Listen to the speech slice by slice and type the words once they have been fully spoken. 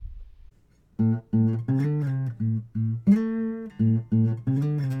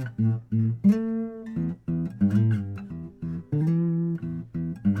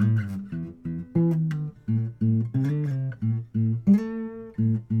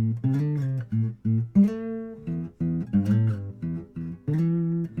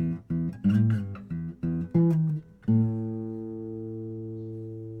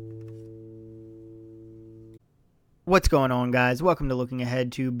What's going on, guys? Welcome to Looking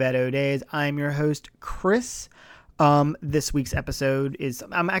Ahead to Beto Days. I'm your host, Chris. This week's episode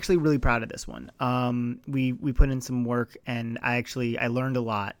I'm actually really proud of this one. We put in some work, and I learned a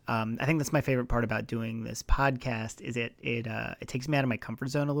lot. I think that's my favorite part about doing this podcast is it takes me out of my comfort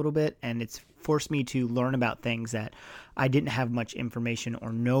zone a little bit, and it's forced me to learn about things that I didn't have much information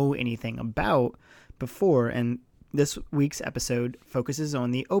or know anything about before. And this week's episode focuses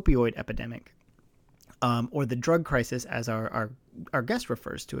on the opioid epidemic. Or the drug crisis, as our guest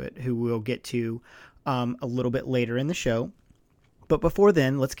refers to it, who we'll get to a little bit later in the show. But before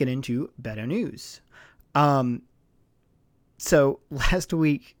then, let's get into Beto News. So last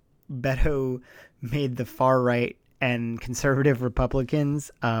week, Beto made the far right and conservative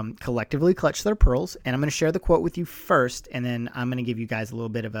Republicans collectively clutch their pearls, and I'm going to share the quote with you first, and then I'm going to give you guys a little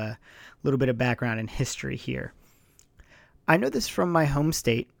bit of background and history here. I know this from my home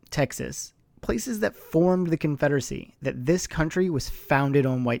state, Texas. Places that formed the Confederacy, that this country was founded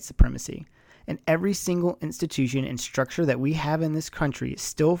on white supremacy. And every single institution and structure that we have in this country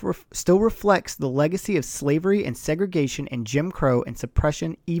still reflects the legacy of slavery and segregation and Jim Crow and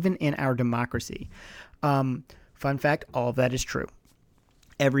suppression, even in our democracy. Fun fact, all of that is true.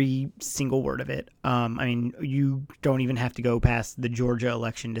 Every single word of it. You don't even have to go past the Georgia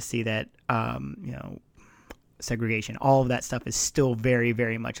election to see that, segregation, all of that stuff is still very,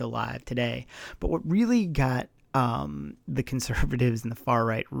 very much alive today. But what really got the conservatives and the far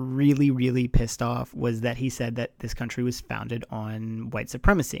right really, really pissed off was that he said that this country was founded on white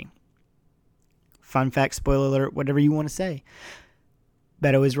supremacy. Fun fact, spoiler alert, whatever you want to say.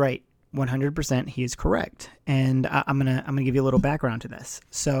 Beto is right. 100% he is correct. And I'm gonna give you a little background to this.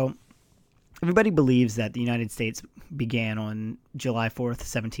 So everybody believes that the United States began on July 4th,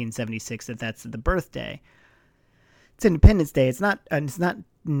 1776, that's the birthday. It's Independence Day. It's not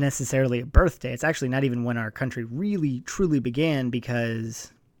necessarily a birthday. It's actually not even when our country really, truly began,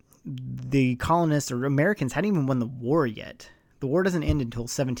 because the colonists or Americans hadn't even won the war yet. The war doesn't end until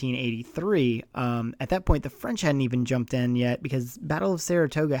 1783. At that point, the French hadn't even jumped in yet because Battle of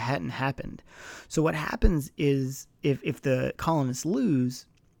Saratoga hadn't happened. So what happens is if the colonists lose,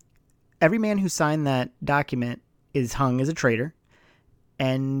 every man who signed that document is hung as a traitor,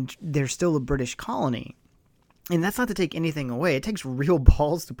 and they're still a British colony. And that's not to take anything away. It takes real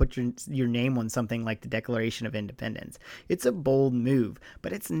balls to put your name on something like the Declaration of Independence. It's a bold move,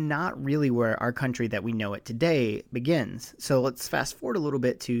 but it's not really where our country that we know it today begins. So let's fast forward a little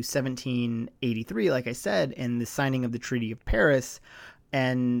bit to 1783, like I said, and the signing of the Treaty of Paris,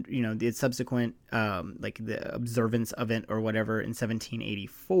 and the subsequent the observance of it or whatever in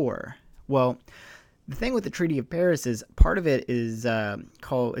 1784. Well, the thing with the Treaty of Paris is part of it is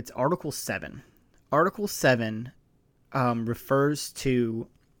it's Article 7. Article 7 refers to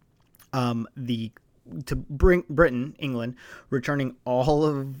Britain, England, returning all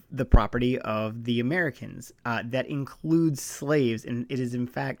of the property of the Americans. That includes slaves, and it is in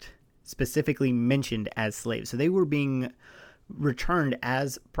fact specifically mentioned as slaves. So they were being returned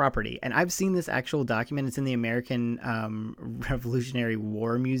as property. And I've seen this actual document. It's in the American Revolutionary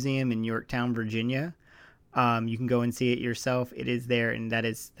War Museum in Yorktown, Virginia. You can go and see it yourself. It is there, and that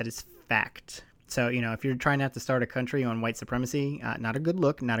is fact. So, if you're trying not to start a country on white supremacy, not a good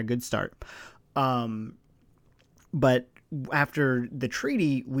look, not a good start. But after the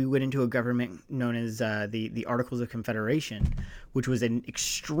treaty, we went into a government known as the Articles of Confederation, which was an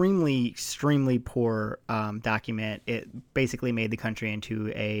extremely, extremely poor document. It basically made the country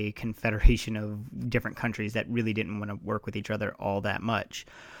into a confederation of different countries that really didn't want to work with each other all that much.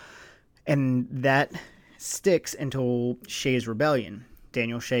 And that sticks until Shays' Rebellion.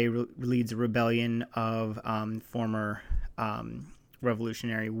 Daniel Shay leads a rebellion of former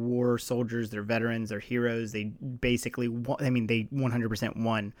Revolutionary War soldiers. They're veterans, they're heroes. They basically, they 100%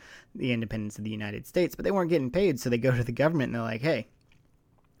 won the independence of the United States, but they weren't getting paid. So they go to the government and they're like, hey,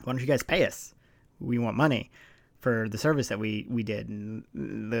 why don't you guys pay us? We want money for the service that we did. And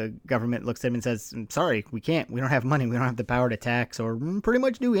the government looks at them and says, I'm sorry, we can't. We don't have money. We don't have the power to tax or pretty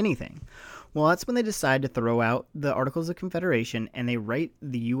much do anything. Well, that's when they decide to throw out the Articles of Confederation and they write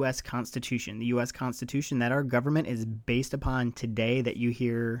the U.S. Constitution. The U.S. Constitution that our government is based upon today, that you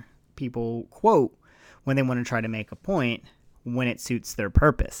hear people quote when they want to try to make a point when it suits their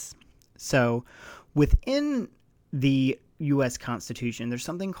purpose. So within the U.S. Constitution, there's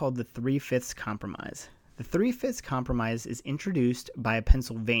something called the Three-Fifths Compromise. The Three-Fifths Compromise is introduced by a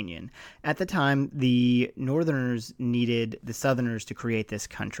Pennsylvanian. At the time, the Northerners needed the Southerners to create this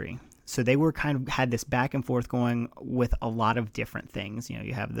country. So they were kind of had this back and forth going with a lot of different things. You know,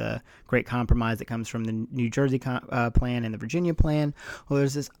 you have the Great Compromise that comes from the New Jersey plan and the Virginia plan. Well,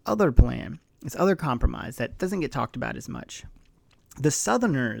 there's this other plan, this other compromise that doesn't get talked about as much. The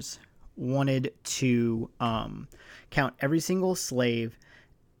Southerners wanted to count every single slave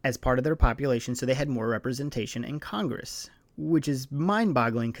as part of their population so they had more representation in Congress, which is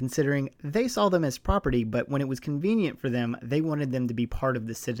mind-boggling considering they saw them as property, but when it was convenient for them, they wanted them to be part of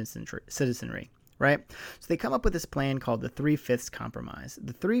the citizenry, right? So they come up with this plan called the Three-Fifths Compromise.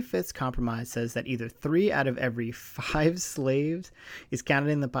 The Three-Fifths Compromise says that either 3 out of every 5 slaves is counted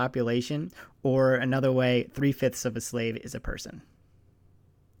in the population, or another way, 3/5 of a slave is a person,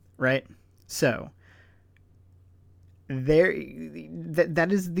 right? So that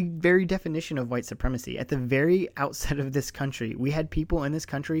is the very definition of white supremacy. At the very outset of this country, we had people in this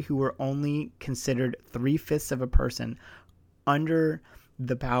country who were only considered 3/5 of a person under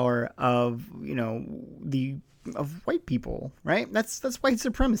the power of, of white people, right? That's white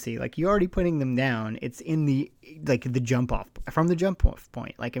supremacy. Like, you're already putting them down. It's in the jump off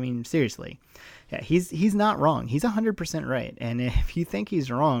point. Like, I mean, seriously. Yeah, he's not wrong. He's 100% right. And if you think he's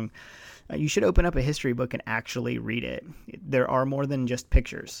wrong, you should open up a history book and actually read it. There are more than just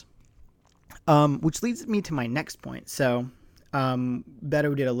pictures. Which leads me to my next point. So,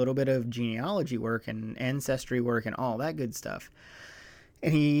 Beto did a little bit of genealogy work and ancestry work and all that good stuff.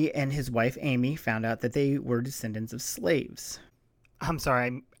 And he and his wife, Amy, found out that they were descendants of slaves. I'm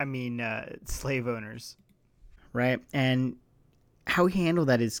sorry, I mean slave owners, right? And how he handled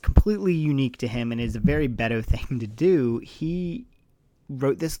that is completely unique to him and is a very Beto thing to do. He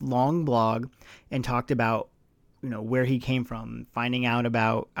wrote this long blog and talked about, where he came from, finding out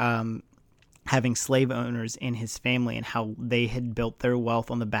about having slave owners in his family and how they had built their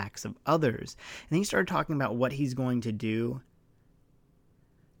wealth on the backs of others. And then he started talking about what he's going to do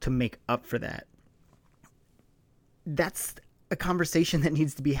to make up for that. That's a conversation that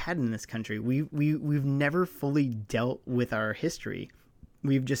needs to be had in this country. We've never fully dealt with our history.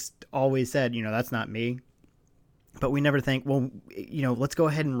 We've just always said, that's not me. But we never think, well, let's go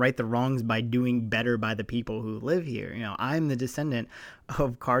ahead and right the wrongs by doing better by the people who live here. I'm the descendant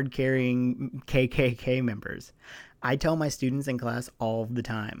of card-carrying KKK members. I tell my students in class all the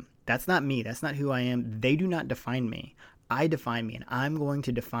time, that's not me. That's not who I am. They do not define me. I define me, and I'm going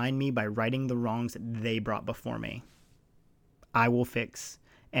to define me by righting the wrongs that they brought before me. I will fix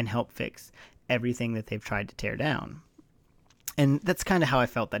and help fix everything that they've tried to tear down. And that's kind of how I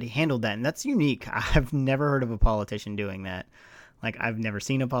felt that he handled that. And that's unique. I've never heard of a politician doing that. Like, I've never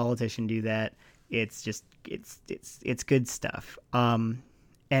seen a politician do that. It's just, it's good stuff. And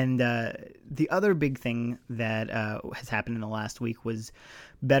the other big thing that has happened in the last week was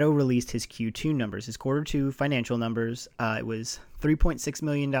Beto released his Q2 numbers, his quarter 2 financial numbers. It was $3.6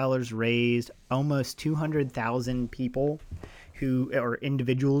 million raised, almost 200,000 people or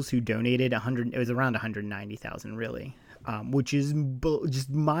individuals who donated. It was around 190,000 really. Which is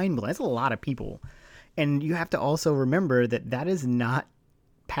just mind-blowing. That's a lot of people. And you have to also remember that is not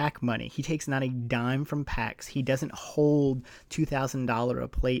PAC money. He takes not a dime from PACs. He doesn't hold $2,000 a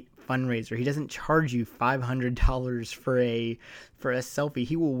plate fundraiser. He doesn't charge you $500 for a selfie.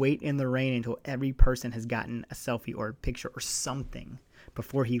 He will wait in the rain until every person has gotten a selfie or a picture or something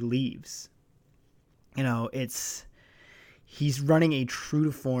before he leaves. He's running a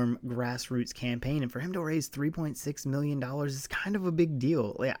true-to-form grassroots campaign, and for him to raise $3.6 million is kind of a big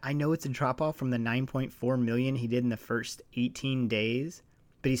deal. I know it's a drop-off from the $9.4 million he did in the first 18 days,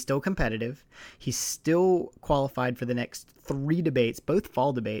 but he's still competitive. He's still qualified for the next 3 debates, both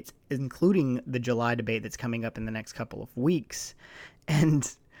fall debates, including the July debate that's coming up in the next couple of weeks.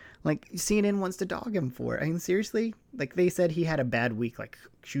 And CNN wants to dog him for it. I mean, seriously? They said he had a bad week, low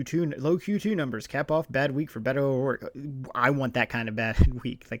Q2 numbers, cap off, bad week for Beto O'Rourke. I want that kind of bad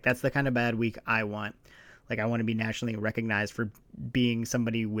week. That's the kind of bad week I want. I want to be nationally recognized for being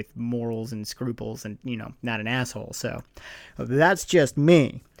somebody with morals and scruples and, not an asshole. So that's just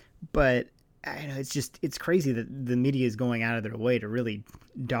me. But I know it's crazy that the media is going out of their way to really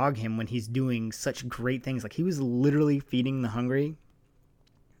dog him when he's doing such great things. He was literally feeding the hungry.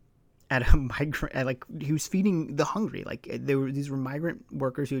 He was feeding the hungry. These were migrant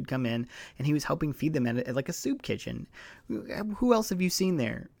workers who had come in, and he was helping feed them at a soup kitchen. Who else have you seen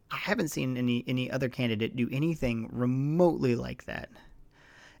there? I haven't seen any other candidate do anything remotely like that.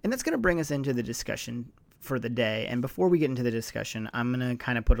 And that's going to bring us into the discussion for the day. And before we get into the discussion, I'm going to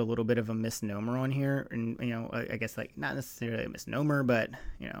kind of put a little bit of a misnomer on here. And, I guess like not necessarily a misnomer, but,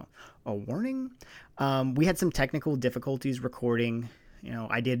 a warning. We had some technical difficulties recording.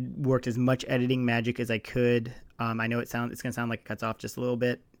 I did work as much editing magic as I could. I know it's going to sound like it cuts off just a little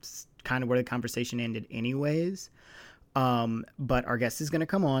bit. It's kind of where the conversation ended anyways. But our guest is going to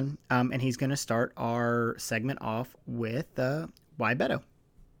come on, and he's going to start our segment off with Why Beto.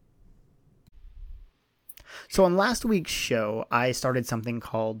 So on last week's show, I started something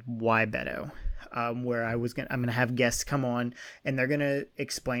called Why Beto, where I'm going to have guests come on, and they're going to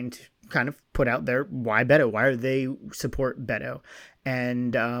explain, kind of put out their why Beto, why do they support Beto.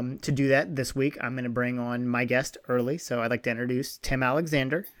 And to do that this week, I'm going to bring on my guest early. So I'd like to introduce Tim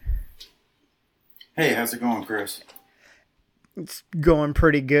Alexander. Hey, how's it going, Chris? It's going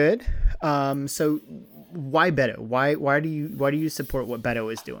pretty good. So why Beto? Why do you support what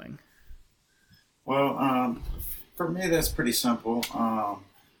Beto is doing? Well, for me, that's pretty simple.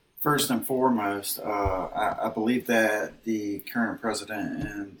 First and foremost, I believe that the current president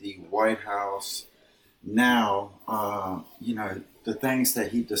and the White House now, the things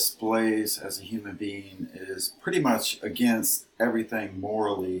that he displays as a human being is pretty much against everything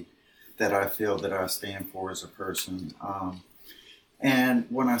morally that I feel that I stand for as a person. And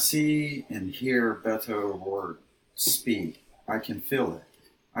when I see and hear Beto O'Rourke speak, I can feel it.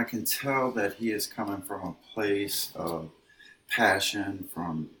 I can tell that he is coming from a place of passion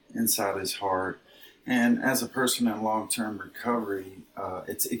from inside his heart. And as a person in long-term recovery,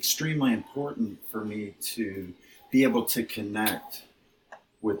 it's extremely important for me to be able to connect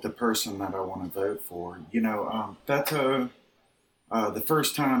with the person that I want to vote for. Beto, the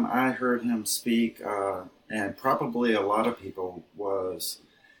first time I heard him speak, and probably a lot of people, was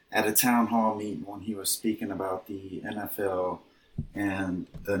at a town hall meeting when he was speaking about the NFL and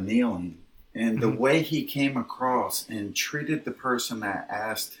the kneeling. And the way he came across and treated the person that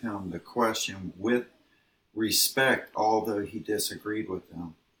asked him the question with respect, although he disagreed with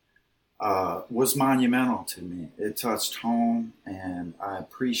them, was monumental to me. It touched home, and I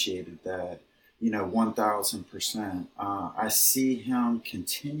appreciated that, 1,000%. I see him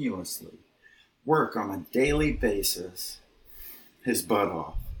continuously work on a daily basis his butt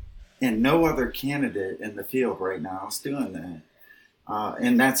off. And no other candidate in the field right now is doing that.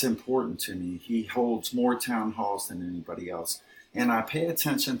 And that's important to me. He holds more town halls than anybody else. And I pay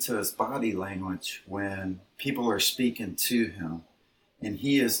attention to his body language when people are speaking to him. And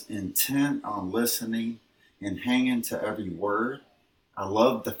he is intent on listening and hanging to every word. I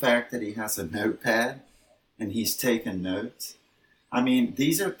love the fact that he has a notepad and he's taking notes. I mean,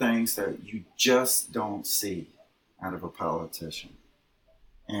 these are things that you just don't see out of a politician.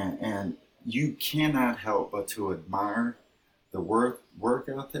 And you cannot help but to admire the work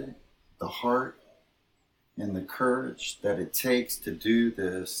ethic, the heart, and the courage that it takes to do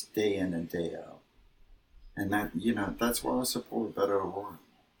this day in and day out. And that's why I support Beto O'Rourke.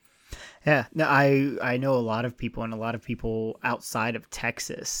 Yeah, no, I know a lot of people, and a lot of people outside of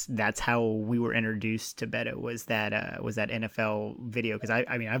Texas. That's how we were introduced to Beto, was that NFL video. Because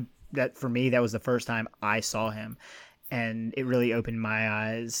that for me, that was the first time I saw him, and it really opened my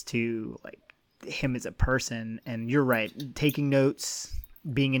eyes to like him as a person. And you're right, taking notes,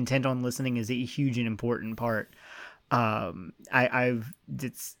 being intent on listening is a huge and important part. It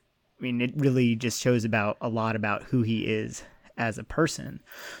really just shows about a lot about who he is as a person.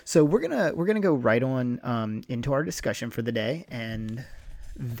 So we're gonna go right on into our discussion for the day, and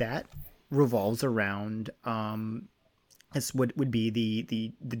that revolves around this would be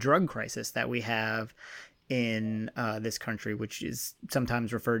the drug crisis that we have in this country, which is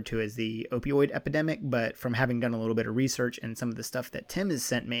sometimes referred to as the opioid epidemic. But from having done a little bit of research and some of the stuff that Tim has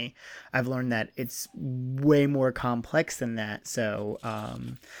sent me, I've learned that it's way more complex than that. So,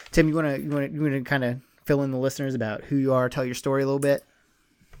 Tim, you want to kind of fill in the listeners about who you are, tell your story a little bit?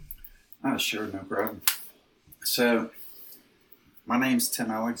 Sure, no problem. So, my name's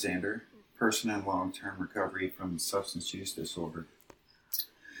Tim Alexander, person in long-term recovery from substance use disorder.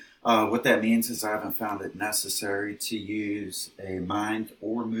 What that means is I haven't found it necessary to use a mind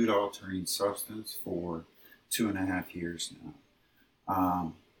or mood-altering substance for 2.5 years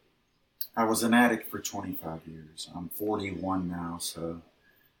now. I was an addict for 25 years. I'm 41 now, so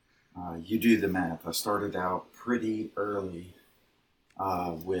you do the math. I started out pretty early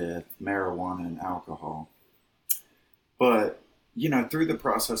with marijuana and alcohol. But, through the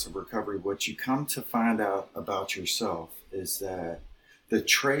process of recovery, what you come to find out about yourself is that the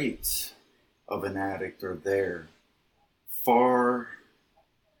traits of an addict are there far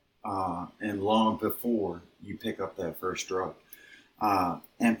and long before you pick up that first drug.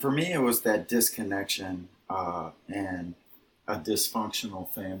 And for me, it was that disconnection and a dysfunctional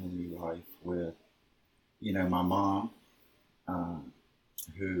family life with, my mom, uh,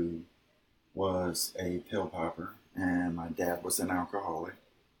 who was a pill popper, and my dad was an alcoholic.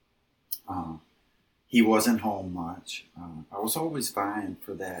 Uh, he wasn't home much. I was always vying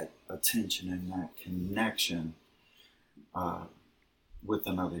for that attention and that connection uh, with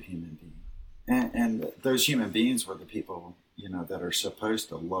another human being. And those human beings were the people, that are supposed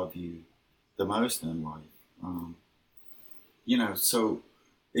to love you the most in life. Um, so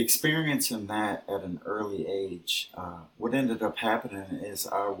experiencing that at an early age, what ended up happening is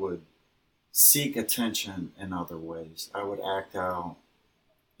I would seek attention in other ways. I would act out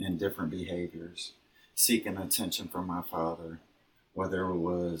in different behaviors, seeking attention from my father, whether it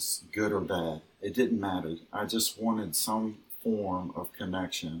was good or bad. It didn't matter. I just wanted some form of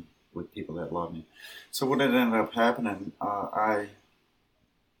connection with people that loved me. So what had ended up happening,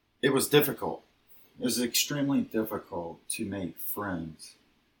 it was difficult. It was extremely difficult to make friends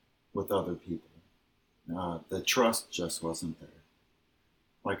with other people. The trust just wasn't there.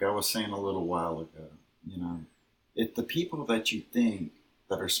 Like I was saying a little while ago, if the people that you think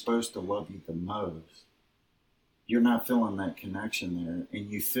that are supposed to love you the most, you're not feeling that connection there,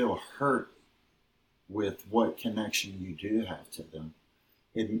 and you feel hurt with what connection you do have to them.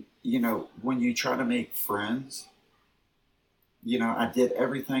 When you try to make friends, I did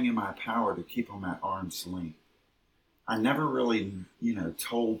everything in my power to keep them at arm's length. I never really,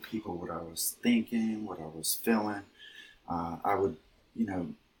 told people what I was thinking, what I was feeling. I would, you know,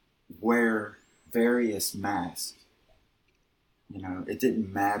 wear various masks. It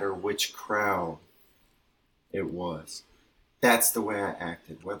didn't matter which crowd it was. That's the way I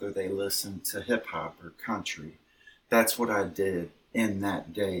acted, whether they listened to hip hop or country. That's what I did in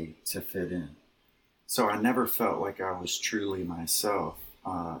that day to fit in. So I never felt like I was truly myself.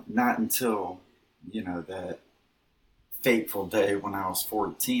 Not until, that fateful day when I was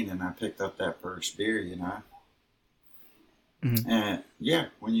 14 and I picked up that first beer. Mhm. And yeah,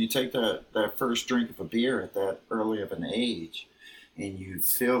 when you take that first drink of a beer at that early of an age and you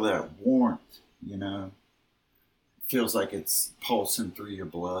feel that warmth, feels like it's pulsing through your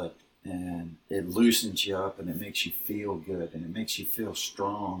blood, and it loosens you up and it makes you feel good and it makes you feel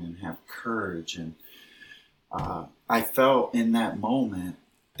strong and have courage. And I felt in that moment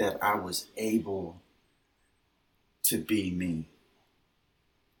that I was able to be me.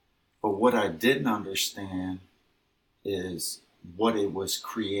 But what I didn't understand is what it was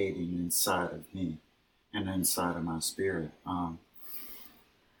creating inside of me and inside of my spirit.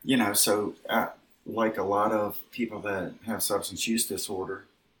 So like a lot of people that have substance use disorder,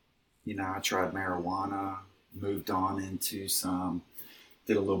 I tried marijuana, moved on into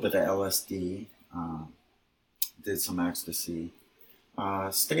did a little bit of LSD, did some ecstasy,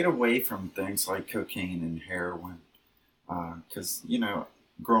 stayed away from things like cocaine and heroin. Because,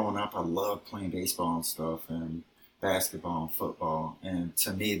 growing up, I loved playing baseball and stuff, and basketball and football. And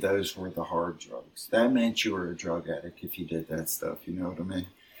to me, those were the hard drugs. That meant you were a drug addict if you did that stuff. You know what I mean?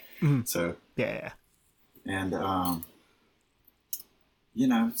 Mhm. So, Yeah. and,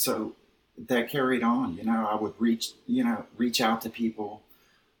 so that carried on. I would reach out to people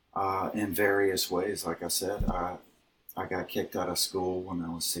in various ways. Like I said, I got kicked out of school when I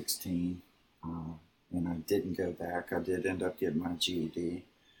was 16, and I didn't go back. I did end up getting my GED.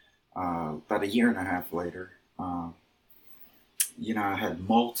 About a year and a half later, I had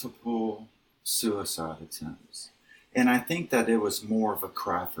multiple suicide attempts. And I think that it was more of a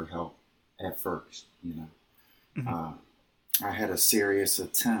cry for help at first. Mhm. Uh, I had a serious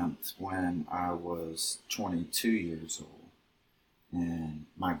attempt when I was 22 years old, and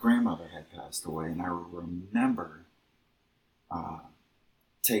my grandmother had passed away. And I remember uh,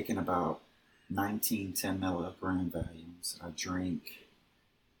 taking about 19 10 milligram volumes. I drank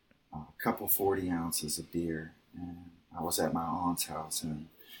a couple 40 ounces of beer, and I was at my aunt's house, and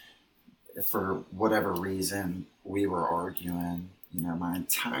for whatever reason, we were arguing. My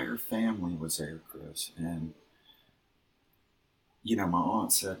entire family was there, Chris, and my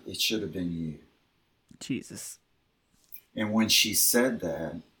aunt said it should have been you. Jesus. And when she said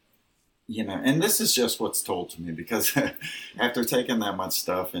that, and this is just what's told to me because after taking that much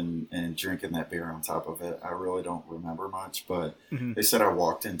stuff and drinking that beer on top of it, I really don't remember much. But Mhm. they said I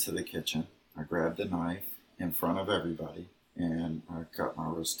walked into the kitchen, I grabbed a knife in front of everybody, and I cut my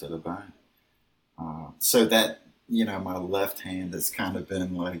wrist to the bone. So that, my left hand has kind of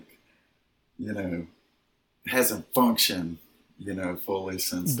been like, you know, hasn't functioned, fully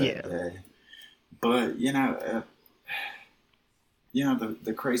since that Yeah. day. But,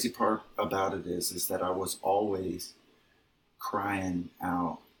 the crazy part about it is that I was always crying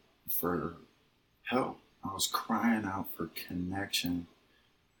out for help. I was crying out for connection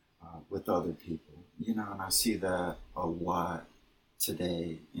with other people, and I see that a lot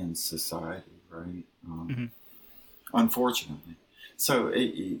today in society, right? Hmm. Unfortunately. So,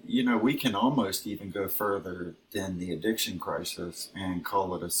 we can almost even go further than the addiction crisis and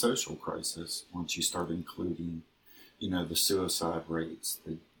call it a social crisis once you start including, the suicide rates,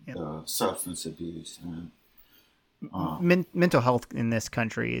 the substance abuse, and Mental health in this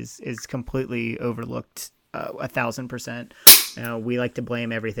country is completely overlooked 1,000%. We like to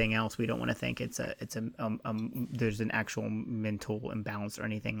blame everything else. We don't want to think there's an actual mental imbalance or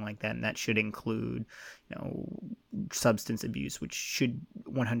anything like that, and that should include, substance abuse, which should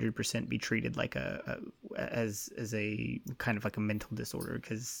 100% be treated like as a kind of like a mental disorder,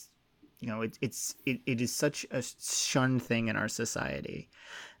 because it is such a shunned thing in our society.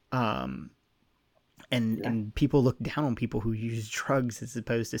 And people look down on people who use drugs as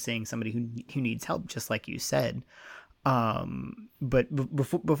opposed to seeing somebody who needs help, just like you said. But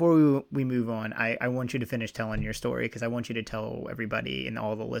before we move on, I want you to finish telling your story, because I want you to tell everybody and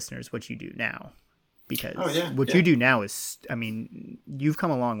all the listeners what you do now. Because you do now is, I mean, you've come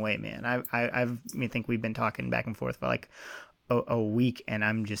a long way, man. I think we've been talking back and forth for like a week, and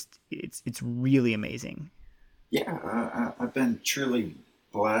I'm just, it's really amazing. Yeah, I've been truly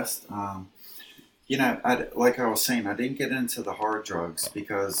blessed. Like I was saying, I didn't get into the hard drugs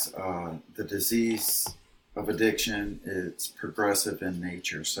because the disease of addiction is progressive in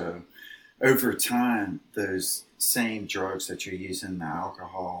nature. So over time, those same drugs that you're using, the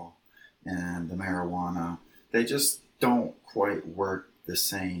alcohol and the marijuana, they just don't quite work the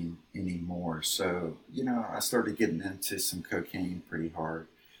same anymore. So, I started getting into some cocaine pretty hard.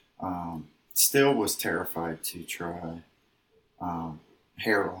 Still was terrified to try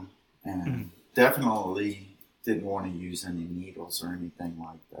heroin, and definitely didn't want to use any needles or anything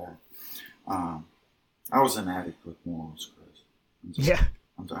like that. I was an addict with morals, Chris.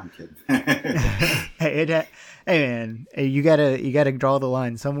 I'm kidding. Hey man, you gotta draw the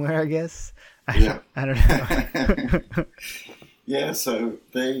line somewhere, I guess. Yeah. I don't know. Yeah, so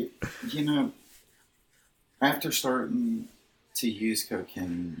they, after starting to use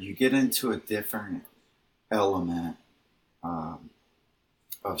cocaine, you get into a different element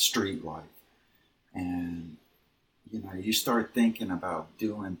of street life. And, you start thinking about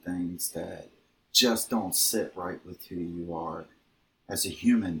doing things that just don't sit right with who you are as a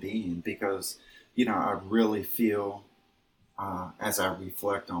human being. Because, I really feel, as I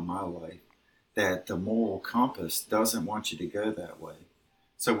reflect on my life, that the moral compass doesn't want you to go that way.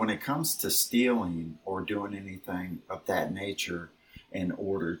 So when it comes to stealing or doing anything of that nature in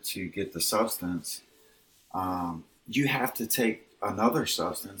order to get the substance, you have to take another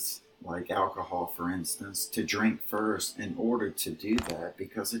substance, like alcohol, for instance, to drink first in order to do that,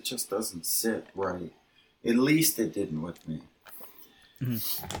 because it just doesn't sit right. At least it didn't with me.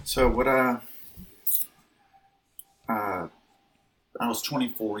 Mm-hmm. So I was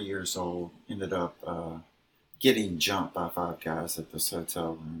 24 years old, ended up getting jumped by 5 guys at this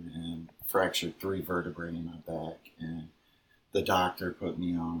hotel room and fractured 3 vertebrae in my back. And the doctor put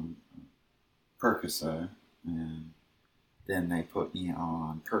me on Percocet, and then they put me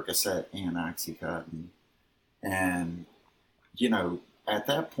on Percocet and Oxycontin. And, at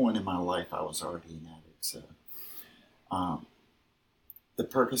that point in my life, I was already an addict. So the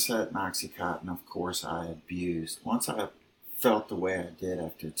Percocet and Oxycontin, of course, I abused. Once I felt the way I did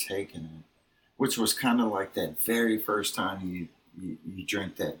after taking it, which was kind of like that very first time you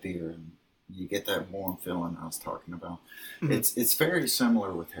drink that beer and you get that warm feeling I was talking about. Mm-hmm. It's very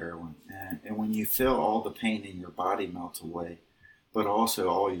similar with heroin. And when you feel all the pain in your body melt away, but also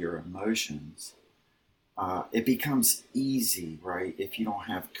all your emotions, it becomes easy, right? If you don't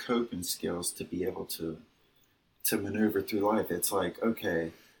have coping skills to be able to maneuver through life. It's like,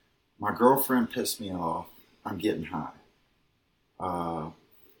 okay, my girlfriend pissed me off. I'm getting high.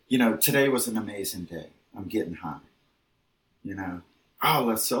 Today was an amazing day. I'm getting high.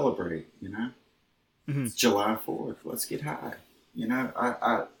 Let's celebrate, Mm-hmm. It's July 4th. Let's get high.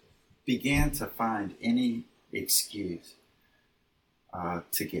 I began to find any excuse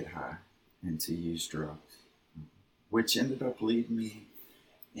to get high and to use drugs, which ended up leading me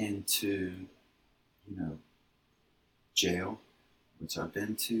into, jail, which I've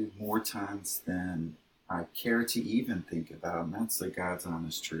been to more times than I care to even think about, and that's the God's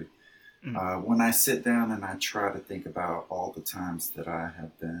honest truth. When I sit down and I try to think about all the times that I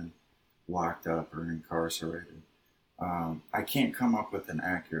have been locked up or incarcerated, I can't come up with an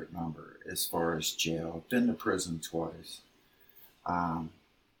accurate number as far as jail. I've been to prison twice. I've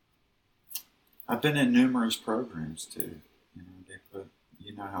been in numerous programs too.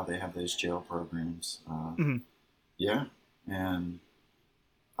 You know how they have those jail programs. Mhm. Yeah, and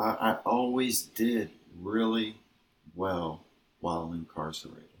I always did really well while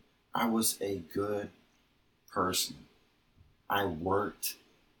incarcerated. I was a good person. I worked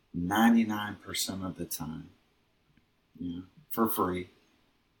 99% of the time, you know, for free.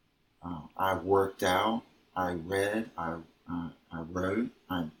 I worked out. I read. I wrote.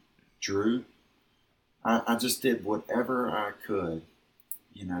 I drew. I just did whatever I could,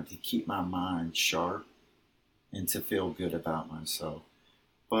 you know, to keep my mind sharp and to feel good about myself.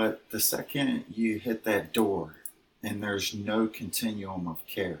 But the second you hit that door and there's no continuum of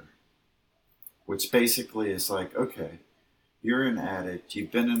care, which basically is like, okay, you're an addict,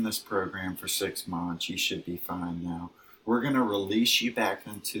 you've been in this program for 6 months, you should be fine now. We're going to release you back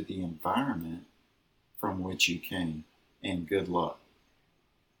into the environment from which you came, and good luck.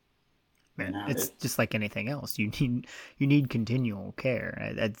 You Man, know, it's just like anything else. You need continual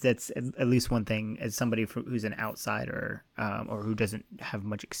care. That's at least one thing. As somebody who's an outsider, or who doesn't have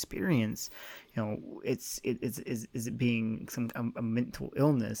much experience, is it being a mental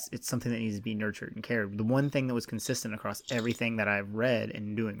illness? It's something that needs to be nurtured and cared. The one thing that was consistent across everything that I've read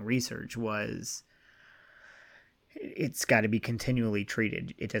and doing research was it's got to be continually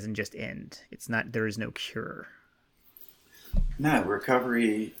treated. It doesn't just end. It's not. There is no cure. no,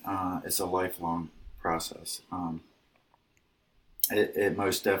 recovery is a lifelong process. It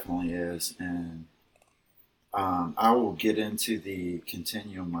most definitely is. And I will get into the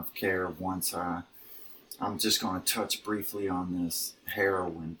continuum of care once I'm just going to touch briefly on this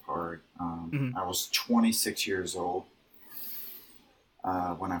heroin part. Mm-hmm. I was 26 years old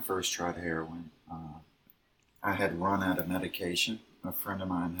when I first tried heroin. I had run out of medication. A friend of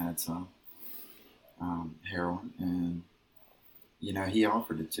mine had some heroin, and you know he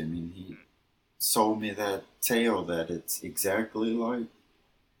offered it to me. And he sold me that tale that it's exactly like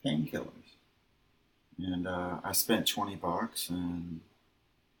painkillers. And I spent $20, and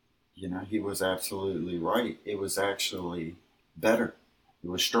you know he was absolutely right. It was actually better. It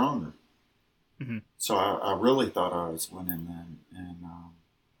was stronger. Mm-hmm. So I really thought I was winning then. And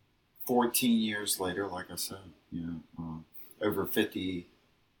 14 years later, like I said, you know, over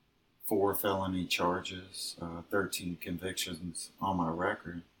 54 felony charges, 13 convictions on my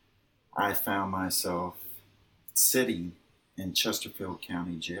record, I found myself sitting in Chesterfield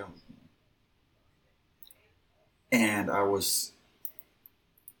County Jail. And I was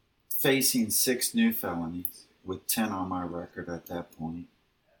facing 6 new felonies with 10 on my record at that point.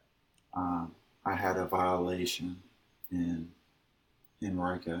 I had a violation in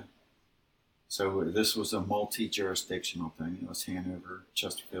Henrico. So this was a multi-jurisdictional thing. It was Hanover,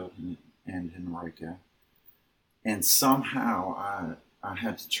 Chesterfield, and Henrico. And somehow I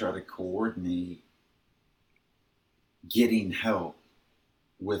had to try to coordinate getting help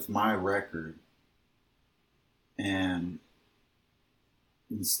with my record, and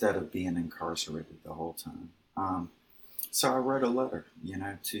instead of being incarcerated the whole time. So I wrote a letter, you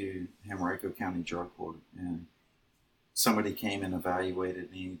know, to Henrico County Drug Court, and somebody came and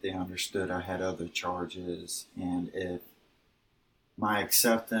evaluated me. They understood I had other charges, and if my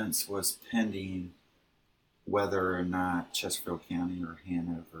acceptance was pending whether or not Chesterfield County or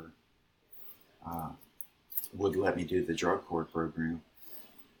Hanover would let me do the drug court program.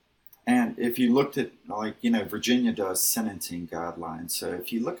 And if you looked at, like, you know, Virginia does sentencing guidelines. So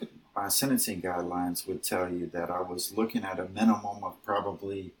if you look at my sentencing guidelines, would tell you that I was looking at a minimum of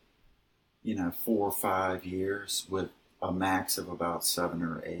probably, you know, 4 or 5 years with a max of about 7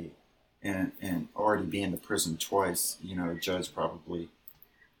 or 8. And already being to prison twice, you know, a judge probably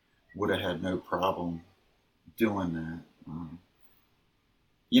would have had no problem doing that.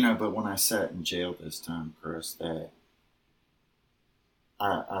 You know, but when I sat in jail this time, Chris, that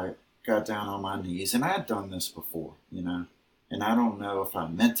I got down on my knees, and I had done this before, you know, and I don't know if I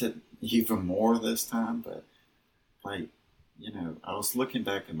meant it even more this time, but like, you know, I was looking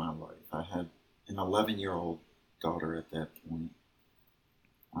back in my life. I had an 11-year-old daughter at that point.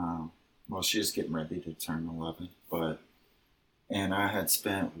 Well, she was getting ready to turn 11, and I had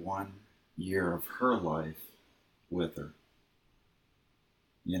spent 1 year of her life with her,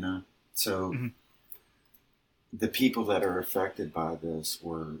 you know, so Mm-hmm. the people that are affected by this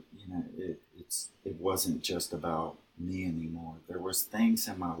were, you know, it wasn't just about me anymore. There was things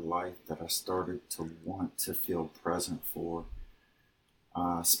in my life that I started to want to feel present for,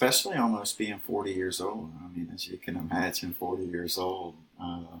 especially almost being 40 years old. I mean, as you can imagine, 40 years old,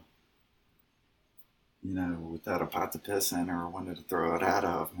 you know, without a pot to piss in or wanted to throw it out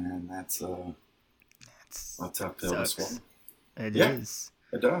of, man, that's It's a tough pill to swallow. sucks. It Yeah, is.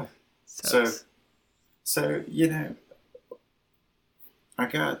 it does. So, Sucks. you know, I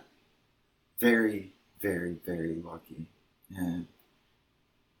got very, very, very lucky, and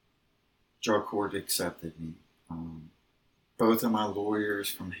drug court accepted me. Both of my lawyers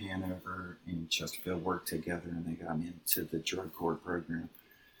from Hanover and Chesterfield worked together, and they got me into the drug court program.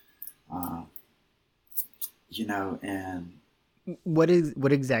 Uh, and What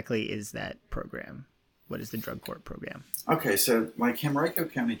exactly is that program? What is the drug court program? okay, so like Henrico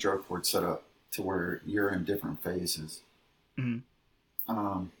County Drug Court set up to where you're in different phases.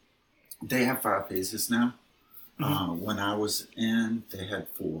 Mm-hmm. They have 5 phases now. Mm-hmm. When I was in, they had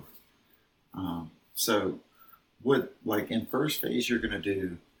 4. So, with like in first phase, you're going to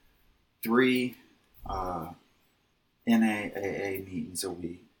do 3 NAAA meetings a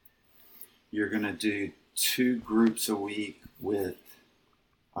week. You're going to do 2 groups a week with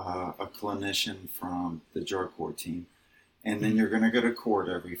a clinician from the drug court team, and then you're going to go to court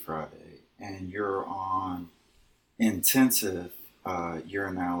every Friday, and you're on intensive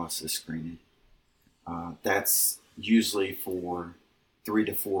urinalysis screening. That's usually for 3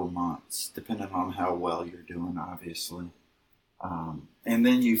 to 4 months, depending on how well you're doing, obviously. And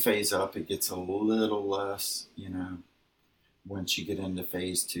then you phase up. It gets a little less, once you get into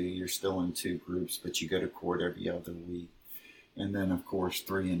phase 2, you're still in 2 groups, but you go to court every other week. And then, of course,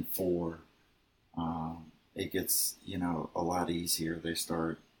 3 and 4, it gets, a lot easier. They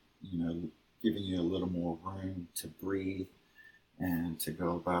start, giving you a little more room to breathe and to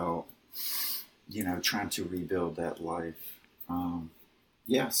go about, trying to rebuild that life.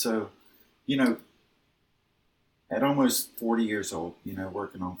 So, at almost 40 years old,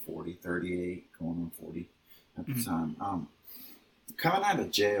 working on 40, 38, going on 40 at the time, coming out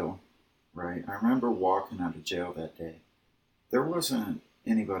of jail, right? I remember walking out of jail that day. There wasn't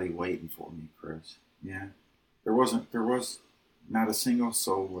anybody waiting for me, Chris. Yeah. There was not a single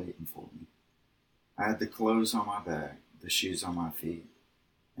soul waiting for me. I had the clothes on my back, the shoes on my feet,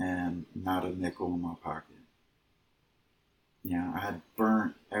 and not a nickel in my pocket. I had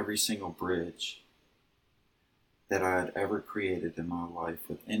burnt every single bridge that I had ever created in my life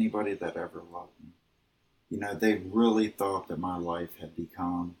with anybody that ever loved me. They really thought that my life had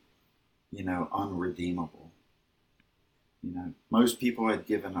become, unredeemable. Most people had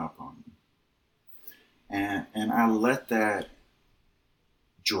given up on me. And I let that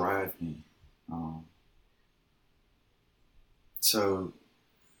drive me. So,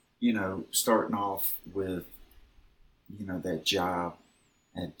 starting off with, that job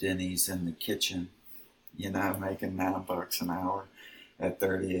at Denny's in the kitchen, making $9 an hour at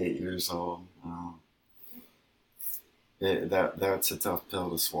 38 years old. That's a tough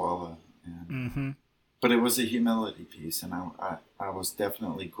pill to swallow. And, But it was a humility piece, and I was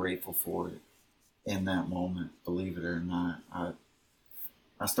definitely grateful for it in that moment, believe it or not. I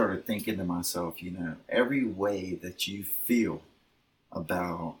started thinking to myself, every way that you feel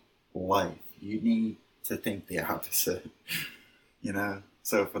about life, you need to think the opposite.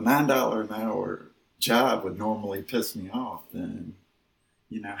 So if a $9 an hour job would normally piss me off, then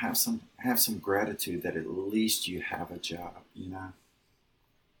have some gratitude that at least you have a job.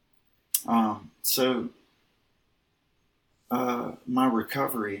 My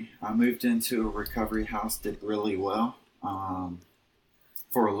recovery, I moved into a recovery house, did really well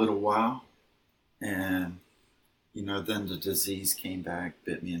for a little while, and then the disease came back,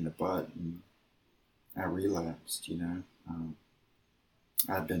 bit me in the butt, and I relapsed.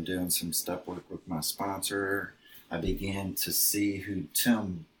 I'd been doing some step work with my sponsor. I began to see who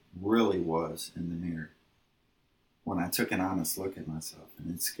Tim really was in the mirror when I took an honest look at myself,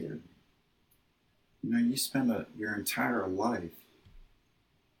 and it scared me. You spend your entire life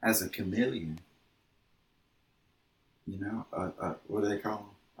as a chameleon. What do they call them?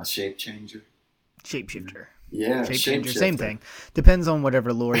 A shape changer? Shapeshifter. Yeah, shape changer. Same thing. Depends on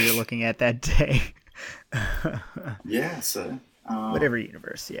whatever lore you're looking at that day. Yeah, so whatever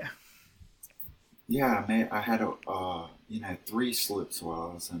universe, yeah. Yeah, I had 3 slips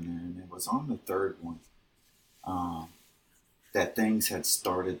while I was in there, and it was on the 3rd one that things had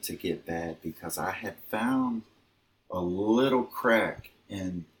started to get bad because I had found a little crack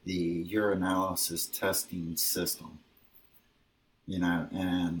in the urinalysis testing system,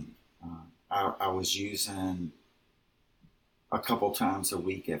 and I was using a couple times a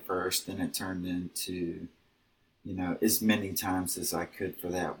week at first, and it turned into, as many times as I could for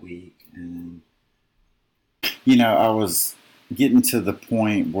that week. And, I was getting to the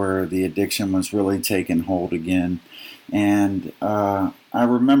point where the addiction was really taking hold again. And I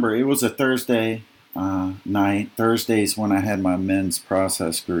remember it was a Thursday night. Thursdays when I had my men's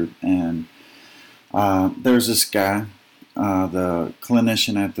process group. And there's this guy, the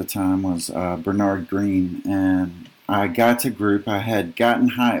clinician at the time was Bernard Green. And I got to group. I had gotten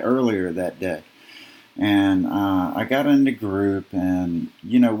high earlier that day. And I got into group, and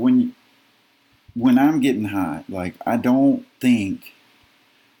when I'm getting high, like, I don't think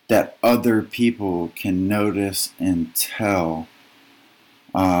that other people can notice and tell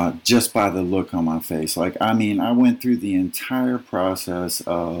just by the look on my face. Like, I mean, I went through the entire process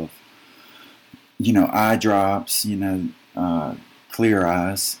of, eye drops, clear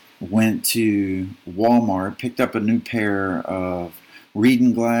eyes. Went to Walmart, picked up a new pair of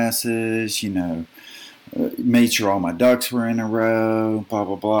reading glasses, made sure all my ducks were in a row, blah,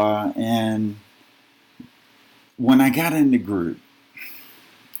 blah, blah. And when I got into group,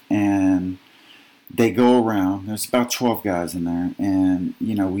 and they go around, there's about 12 guys in there, and,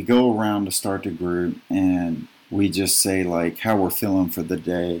 we go around to start the group, and we just say, like, how we're feeling for the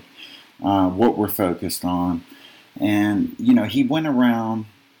day, what we're focused on. And, he went around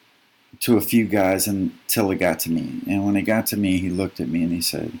to a few guys until it got to me. And when it got to me, he looked at me and he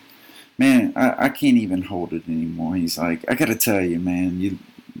said, man, I can't even hold it anymore. He's like, I got to tell you, man,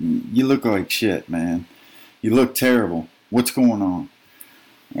 you look like shit, man. You look terrible. What's going on?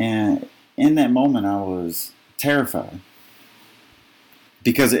 And in that moment, I was terrified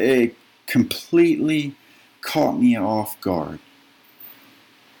because it completely caught me off guard.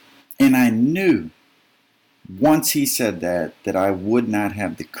 And I knew once he said that I would not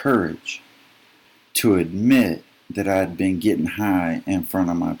have the courage to admit that I'd been getting high in front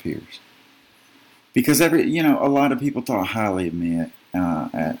of my peers. Because a lot of people thought highly of me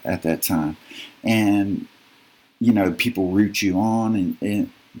at that time. And, people root you on, and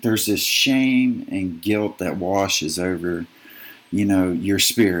there's this shame and guilt that washes over, your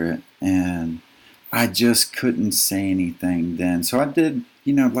spirit. And I just couldn't say anything then. So I did,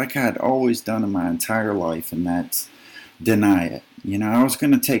 like I had always done in my entire life, and that's deny it. I was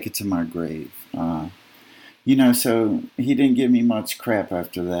going to take it to my grave. So he didn't give me much crap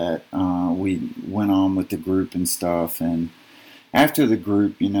after that. We went on with the group and stuff. And after the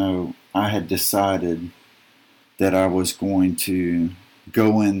group, I had decided that I was going to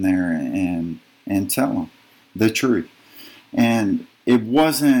go in there and tell him the truth. And it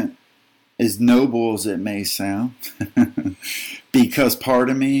wasn't as noble as it may sound, because part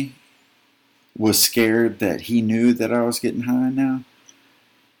of me was scared that he knew that I was getting high now,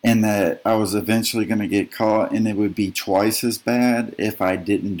 and that I was eventually going to get caught, and it would be twice as bad if I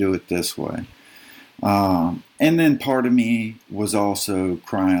didn't do it this way. And then part of me was also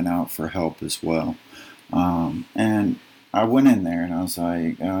crying out for help as well. And I went in there and I was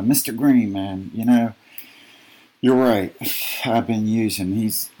like, Mr. Green, man, you're right. I've been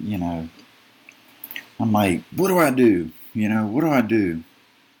using, I'm like, what do I do? What do I do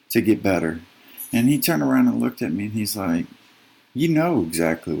to get better? And he turned around and looked at me, and he's like, you know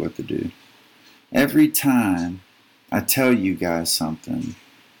exactly what to do. Every time I tell you guys something,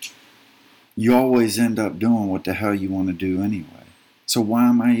 you always end up doing what the hell you want to do anyway. So why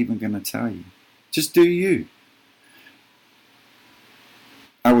am I even going to tell you? Just do you.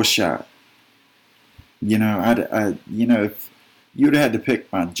 I was shocked. If you'd had to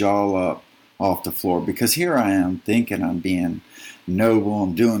pick my jaw up off the floor, because here I am thinking I'm being noble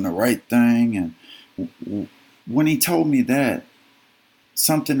and doing the right thing, and when he told me that,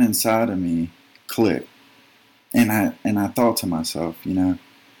 something inside of me clicked, and I thought to myself,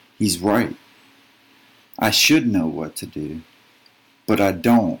 he's right. I should know what to do, but I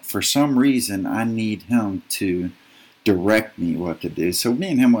don't. For some reason, I need him to direct me what to do. So me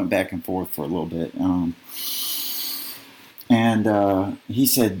and him went back and forth for a little bit, and he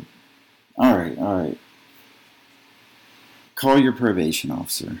said, all right, call your probation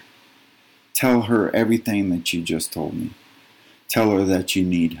officer. Tell her everything that you just told me. Tell her that you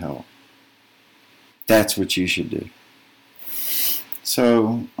need help. That's what you should do.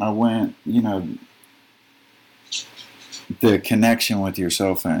 So I went, the connection with your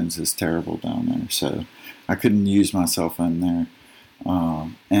cell phones is terrible down there. So I couldn't use my cell phone there.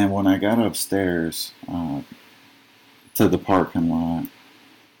 And when I got upstairs to the parking lot,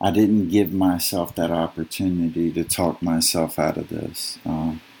 I didn't give myself that opportunity to talk myself out of this.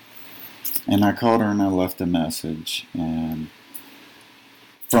 And I called her and I left a message. And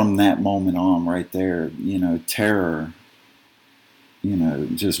from that moment on, right there, terror,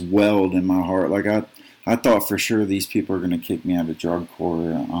 just welled in my heart. Like I thought for sure these people are going to kick me out of drug court,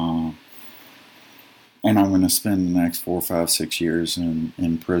 and I'm going to spend the next 4, 5, 6 years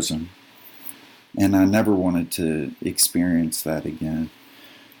in prison. And I never wanted to experience that again.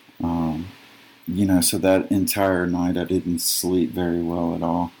 So that entire night I didn't sleep very well at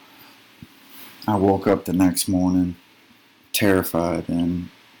all. I woke up the next morning terrified and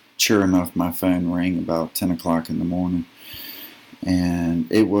sure enough, my phone rang about 10 o'clock in the morning,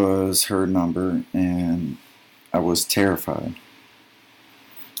 and it was her number, and I was terrified.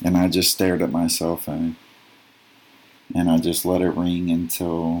 And I just stared at my cell phone, and I just let it ring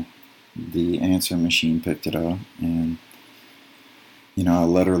until the answer machine picked it up, and I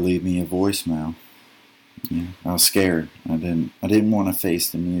let her leave me a voicemail. Yeah, I was scared. I didn't want to face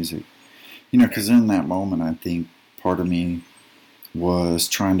the music. Because in that moment, I think part of me was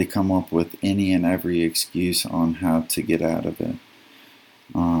trying to come up with any and every excuse on how to get out of it.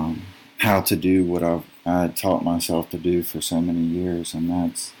 How to do what I had taught myself to do for so many years, and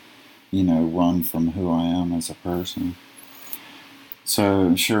that's, run from who I am as a person.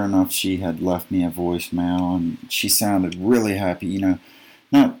 So sure enough, she had left me a voicemail, and she sounded really happy.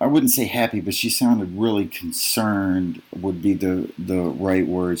 Not, I wouldn't say happy, but she sounded really concerned would be the right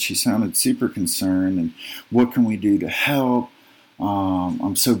word. She sounded super concerned, and what can we do to help?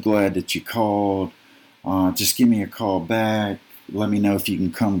 I'm so glad that you called. Just give me a call back. Let me know if you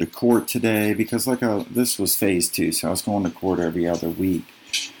can come to court today, because this was phase 2, so I was going to court every other week.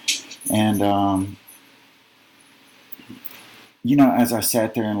 And as I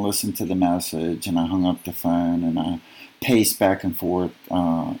sat there and listened to the message, and I hung up the phone, and I paced back and forth,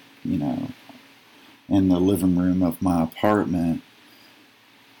 in the living room of my apartment,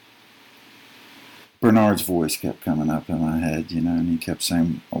 Bernard's voice kept coming up in my head, and he kept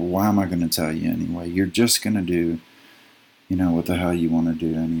saying, why am I going to tell you anyway? You're just going to do, what the hell you want to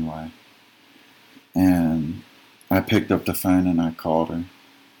do anyway. And I picked up the phone and I called her.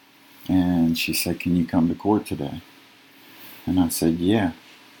 And she said, can you come to court today? And I said, yeah.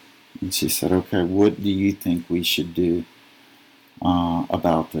 And she said, okay, what do you think we should do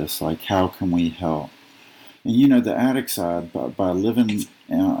about this? Like, how can we help? And, the addict side, by living,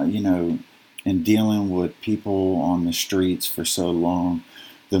 and dealing with people on the streets for so long,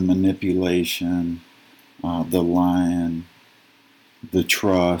 the manipulation, the lying, the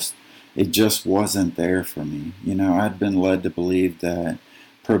trust, it just wasn't there for me. I'd been led to believe that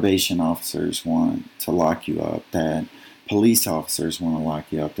probation officers want to lock you up, that police officers want to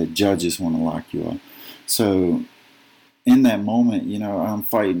lock you up, that judges want to lock you up. So in that moment, I'm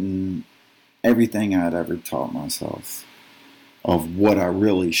fighting everything I'd ever taught myself of what I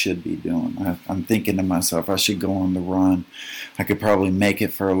really should be doing. I'm thinking to myself, I should go on the run. I could probably make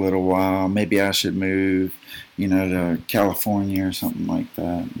it for a little while. Maybe I should move, to California or something like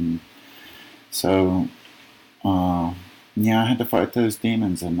that. And so, I had to fight those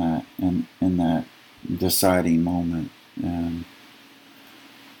demons in that deciding moment. And,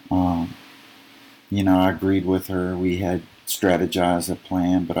 I agreed with her. We had strategized a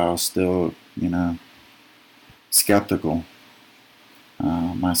plan, but I was still, skeptical.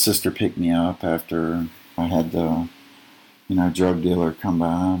 My sister picked me up after I had the, drug dealer come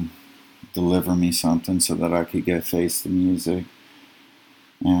by and deliver me something so that I could go face the music.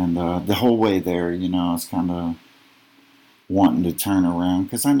 And the whole way there, I was kind of wanting to turn around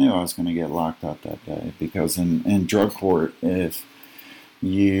because I knew I was going to get locked up that day. Because in drug court, if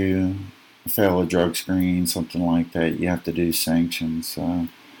you fail a drug screen, something like that, you have to do sanctions. So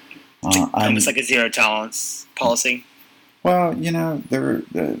almost like a zero tolerance policy. Well,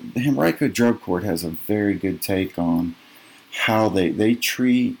 the Henrico Drug Court has a very good take on how they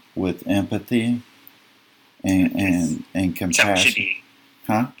treat with empathy and compassion. So it should be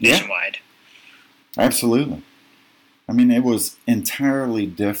nationwide. Yeah, absolutely. I mean, it was entirely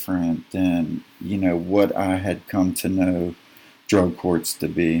different than, what I had come to know drug courts to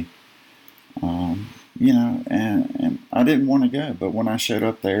be. And I didn't want to go, but when I showed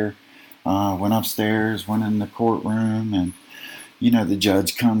up there, went upstairs, went in the courtroom, and, the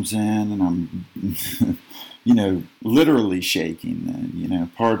judge comes in, and I'm, literally shaking.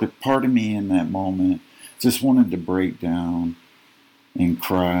 And, part of me in that moment just wanted to break down and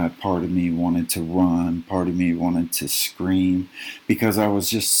cry. Part of me wanted to run. Part of me wanted to scream because I was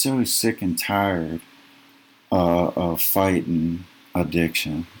just so sick and tired of fighting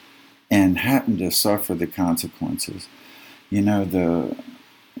addiction and having to suffer the consequences. The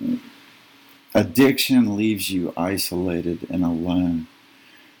addiction leaves you isolated and alone.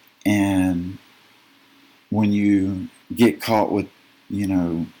 And when you get caught with,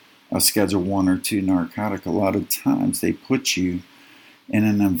 a Schedule 1 or 2 narcotic, a lot of times they put you in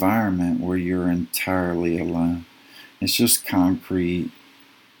an environment where you're entirely alone. It's just concrete,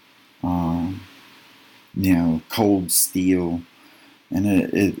 cold steel. And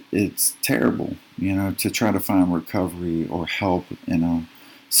it's terrible, to try to find recovery or help in a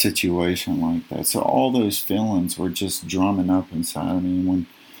situation like that. So all those feelings were just drumming up inside of me when,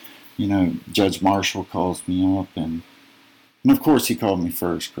 Judge Marshall calls me up and And of course he called me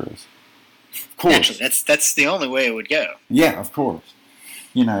first, Chris. Of course. Actually, that's the only way it would go. Yeah, of course.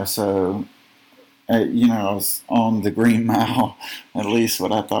 So, I was on the Green Mile, at least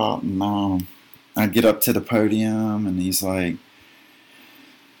what I thought. And I get up to the podium, and he's like,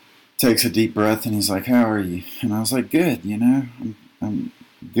 takes a deep breath, and he's like, "How are you?" And I was like, "Good, I'm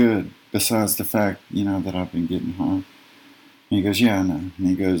good, besides the fact, that I've been getting high." And he goes, "Yeah, I know." And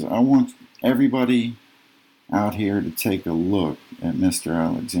he goes, "I want everybody out here to take a look at Mr.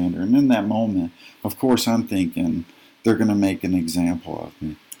 Alexander." And in that moment, of course, I'm thinking they're going to make an example of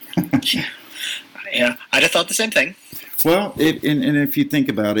me. Yeah, I'd have thought the same thing. Well, and if you think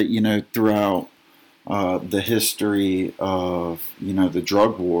about it, throughout the history of, the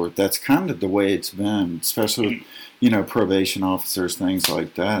drug war, that's kind of the way it's been, especially with, probation officers, things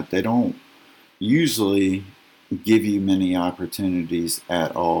like that. They don't usually give you many opportunities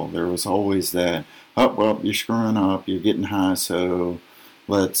at all. There was always that, "Oh, well, you're screwing up, you're getting high, so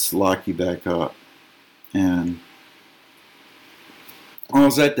let's lock you back up." And all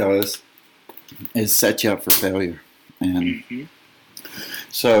that does is set you up for failure. And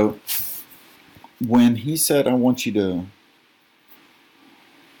so when he said, "I want you to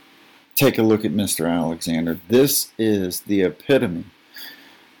take a look at Mr. Alexander," this is the epitome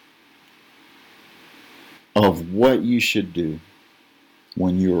of what you should do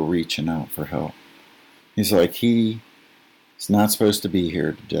when you are reaching out for help. He's like, he's not supposed to be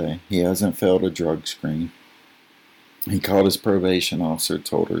here today. He hasn't failed a drug screen. He called his probation officer,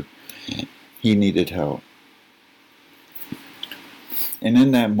 told her he needed help. And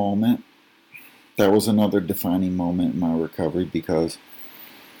in that moment, that was another defining moment in my recovery, because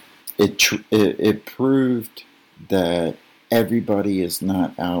it proved that everybody is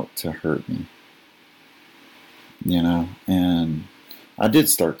not out to hurt me. And I did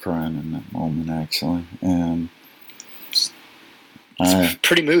start crying in that moment, actually. And it's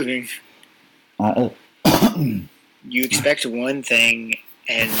pretty moving. You expect one thing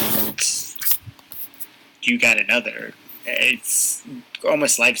and you got another. It's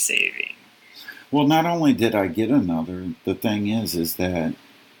almost life-saving. Well, not only did I get another, the thing is that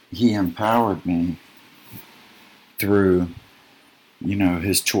he empowered me through,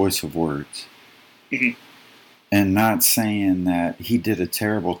 his choice of words. Mm-hmm. And not saying that he did a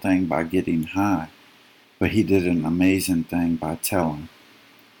terrible thing by getting high, but he did an amazing thing by telling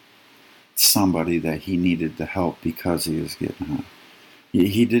somebody that he needed the help because he was getting high.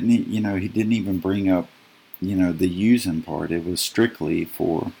 He didn't even bring up, the using part. It was strictly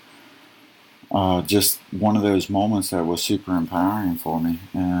for just one of those moments that was super empowering for me.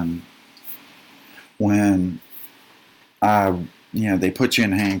 And when they put you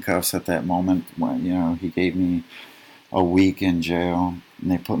in handcuffs at that moment. When, he gave me a week in jail,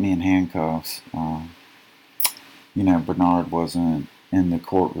 and they put me in handcuffs. Bernard wasn't in the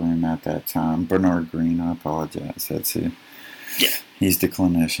courtroom at that time. Bernard Green, I apologize. That's who. Yeah. He's the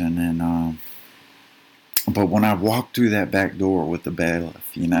clinician. And but when I walked through that back door with the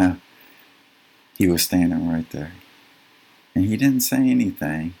bailiff, he was standing right there. And he didn't say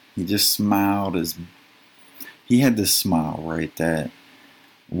anything. He just smiled he had this smile, right, that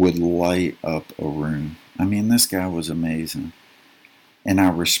would light up a room. I mean, this guy was amazing. And I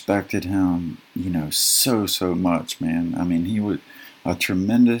respected him, so much, man. I mean, he was a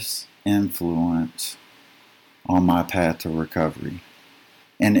tremendous influence on my path to recovery.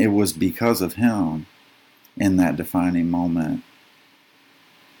 And it was because of him, in that defining moment,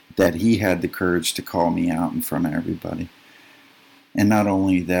 that he had the courage to call me out in front of everybody. And not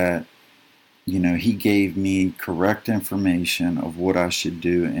only that, he gave me correct information of what I should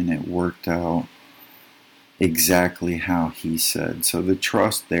do, and it worked out exactly how he said. So the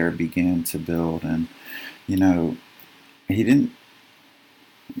trust there began to build. And, he didn't,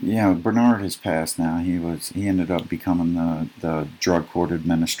 Bernard has passed now. He ended up becoming the drug court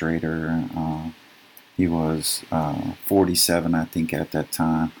administrator. He was 47, I think, at that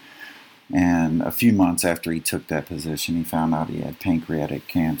time. And a few months after he took that position, he found out he had pancreatic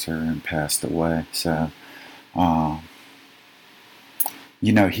cancer and passed away. So,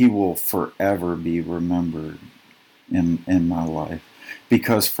 he will forever be remembered in my life.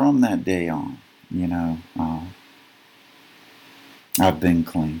 Because from that day on, I've been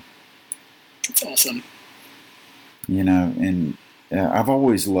clean. That's awesome. And I've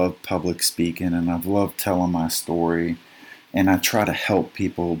always loved public speaking, and I've loved telling my story. And I try to help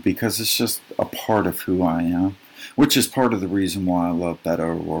people because it's just a part of who I am, which is part of the reason why I love Beto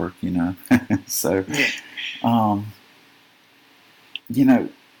O'Rourke, So,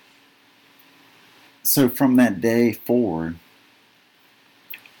 so from that day forward,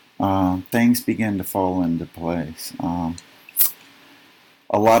 things began to fall into place.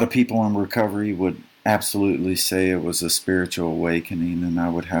 a lot of people in recovery would absolutely say it was a spiritual awakening, and I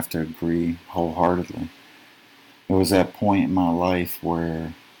would have to agree wholeheartedly. It was that point in my life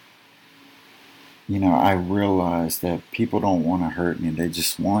where, I realized that people don't want to hurt me. They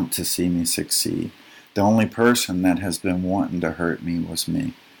just want to see me succeed. The only person that has been wanting to hurt me was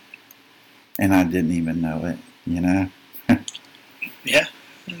me. And I didn't even know it, Yeah.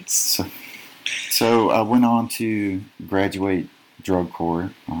 So I went on to graduate drug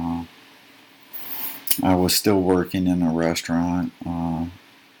court. I was still working in a restaurant,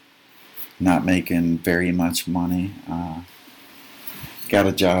 not making very much money. Got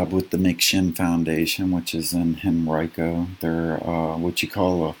a job with the McShin Foundation, which is in Henrico. They're what you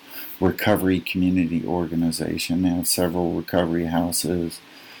call a recovery community organization. They have several recovery houses,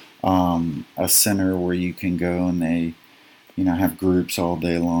 a center where you can go and they, have groups all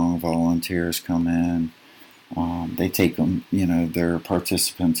day long. Volunteers come in. They take them, their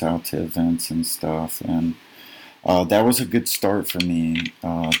participants out to events and stuff. And that was a good start for me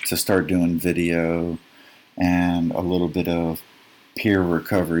to start doing video and a little bit of peer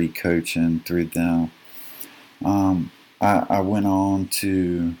recovery coaching through them. I went on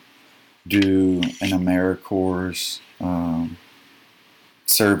to do an AmeriCorps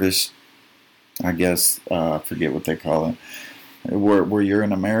service, I guess, I forget what they call it, where you're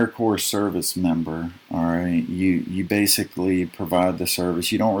an AmeriCorps service member. All right, you basically provide the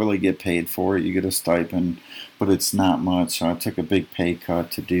service. You don't really get paid for it. You get a stipend, but it's not much. So I took a big pay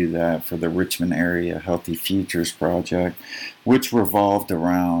cut to do that for the Richmond Area Healthy Futures Project, which revolved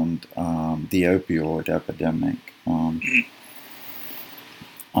around the opioid epidemic.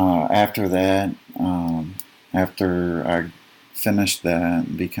 After that, after I finished that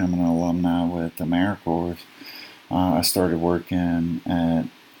and became an alumni with AmeriCorps, I started working at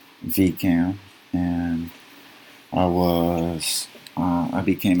VCAM, and I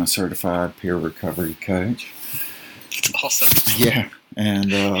became a certified peer recovery coach. That's awesome. Yeah,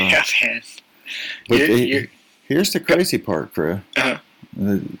 and yeah, man. But here's the crazy part, Chris. Uh-huh.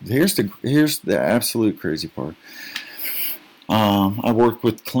 Here's the absolute crazy part. I work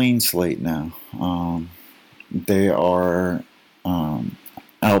with Clean Slate now. They are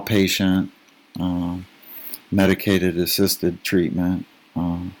outpatient medicated assisted treatment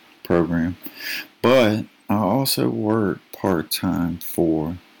program, but I also work part-time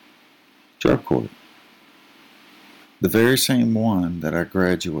for drug court, the very same one that I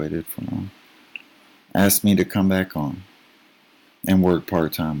graduated from. Asked me to come back on and work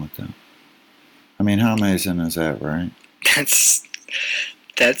part-time with them. I mean, how amazing is that, right? That's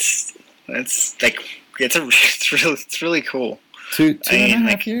like it's really cool. Two and a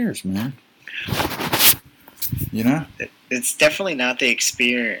half years, man. It's definitely not the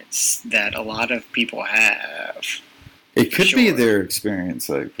experience that a lot of people have. It could be their experience,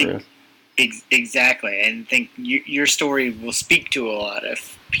 though, Chris. Exactly, and I think your story will speak to a lot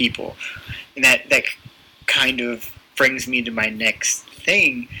of people, and that kind of brings me to my next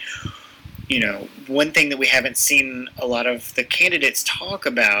thing. One thing that we haven't seen a lot of the candidates talk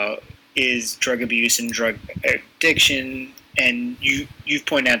about is drug abuse and drug addiction. And you've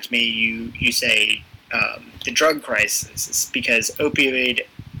pointed out to me, you say the drug crisis is because opioid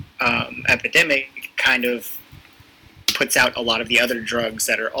epidemic kind of puts out a lot of the other drugs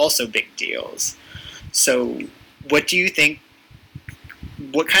that are also big deals. So what do you think,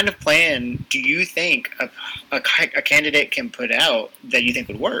 what kind of plan do you think a candidate can put out that you think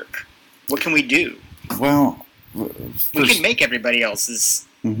would work? What can we do? Well, we can make everybody else's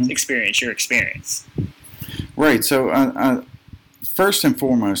experience your experience. Right. So, first and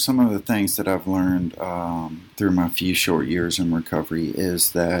foremost, some of the things that I've learned through my few short years in recovery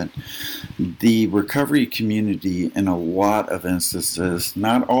is that the recovery community, in a lot of instances,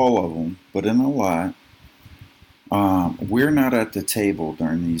 not all of them, but in a lot, we're not at the table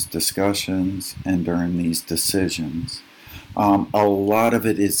during these discussions and during these decisions. A lot of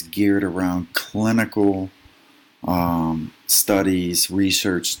it is geared around clinical studies,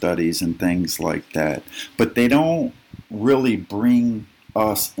 research studies, and things like that. But they don't really bring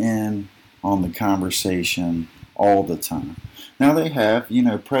us in on the conversation all the time. Now they have,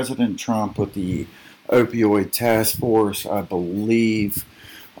 President Trump with the opioid task force, I believe,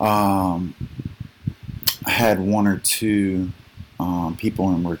 had one or two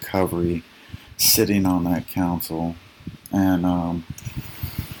people in recovery sitting on that council, and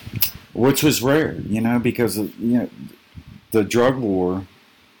which was rare, because the drug war,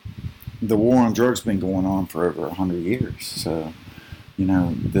 the war on drugs, been going on for over 100 years. So,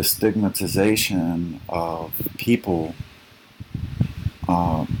 the stigmatization of people,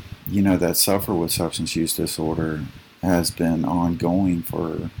 that suffer with substance use disorder has been ongoing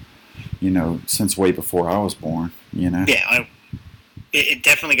for, since way before I was born. Yeah, it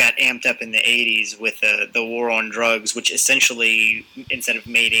definitely got amped up in the 80s with the war on drugs, which essentially, instead of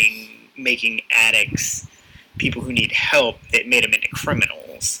making addicts people who need help, it made them into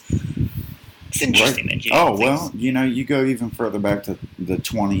criminals. It's interesting Right. that you. Oh well, you go even further back to the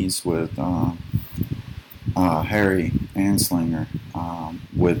 20s with Harry Anslinger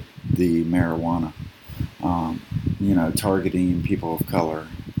with the marijuana. Targeting people of color.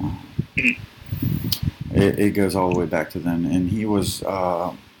 It goes all the way back to then, and he was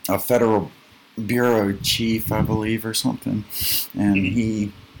a federal bureau chief, I believe, or something,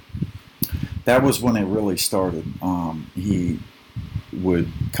 and that was when it really started. He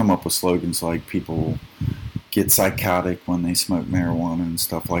would come up with slogans like "people get psychotic when they smoke marijuana" and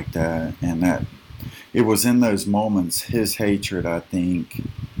stuff like that, and that it was in those moments his hatred, I think,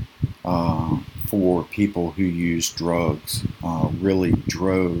 for people who use drugs really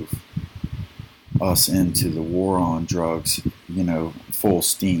drove us into the war on drugs, full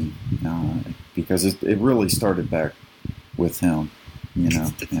steam, because it really started back with him,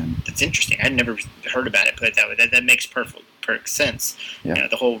 That's interesting. I'd never heard about it put it that way. That makes perfect sense. Yeah.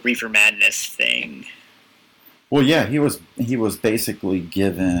 The whole reefer madness thing. Well, yeah, he was basically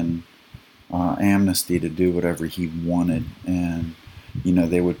given amnesty to do whatever he wanted, and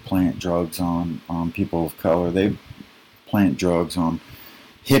they would plant drugs on people of color. They plant drugs on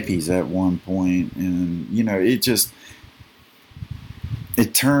hippies at one point, and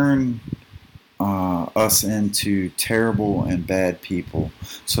it turned us into terrible and bad people.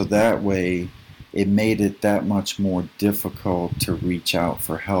 So that way, it made it that much more difficult to reach out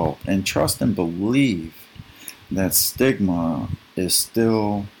for help and trust and believe that stigma is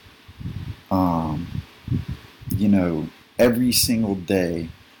still, every single day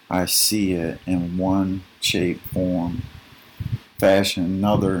I see it in one shape, form, fashion,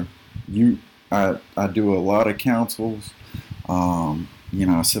 another. I do a lot of councils. I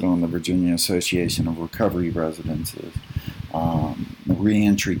sit on the Virginia Association of Recovery Residences,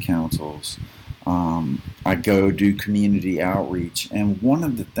 reentry councils. I go do community outreach, and one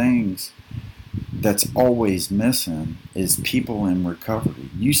of the things that's always missing is people in recovery.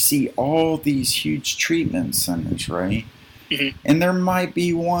 You see all these huge treatment centers, right? Mm-hmm. And there might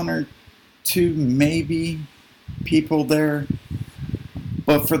be one or two, maybe, people there,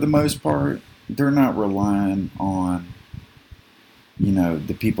 but for the most part, they're not relying on,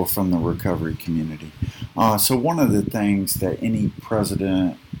 the people from the recovery community. So one of the things that any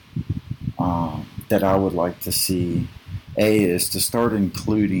president that I would like to see, is to start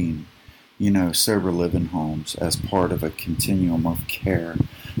including, sober living homes as part of a continuum of care.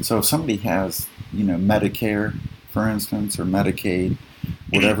 So if somebody has, Medicare, for instance, or Medicaid,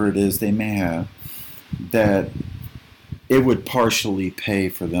 whatever it is they may have, that it would partially pay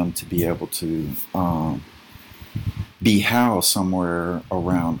for them to be able to be housed somewhere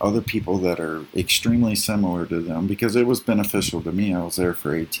around other people that are extremely similar to them, because it was beneficial to me. I was there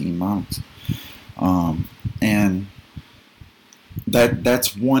for 18 months. And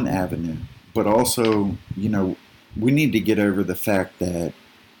that's one avenue. But also, we need to get over the fact that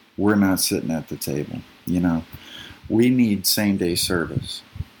we're not sitting at the table. We need same-day service.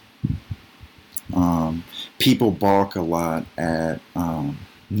 People balk a lot at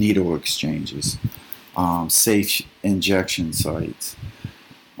needle exchanges, safe injection sites.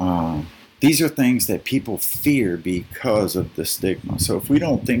 These are things that people fear because of the stigma. So if we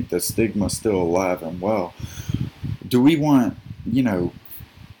don't think the stigma is still alive and well, do we want,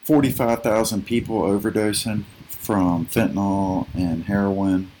 45,000 people overdosing from fentanyl and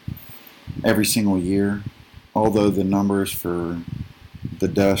heroin every single year, although the numbers for the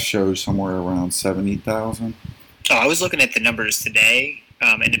deaths show somewhere around 70,000? Oh, I was looking at the numbers today,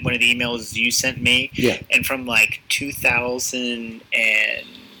 and one of the emails you sent me, Yeah. and from like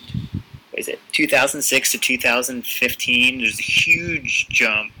 2006 to 2015, there's a huge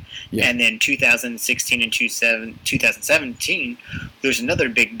jump. Yeah. And then 2016 and 2017, there's another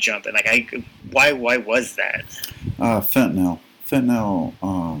big jump. And why was that? Fentanyl. Fentanyl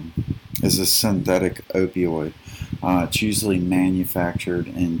is a synthetic opioid. It's usually manufactured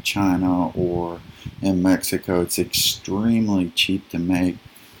in China or in Mexico. It's extremely cheap to make,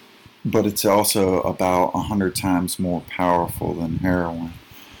 but it's also about 100 times more powerful than heroin.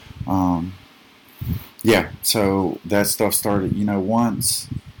 So that stuff started, once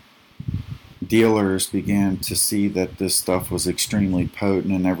dealers began to see that this stuff was extremely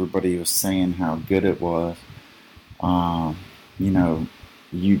potent and everybody was saying how good it was,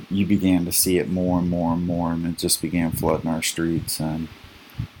 you began to see it more and more and more, and it just began flooding our streets. And,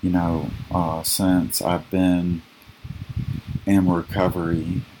 since I've been in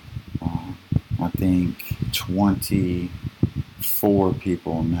recovery. I think 24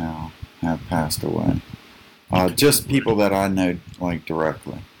 people now have passed away. Just people that I know like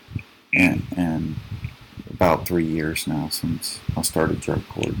directly, and about 3 years now since I started drug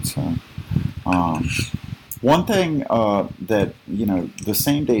court. So, one thing that the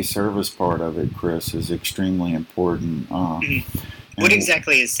same day service part of it, Chris, is extremely important. What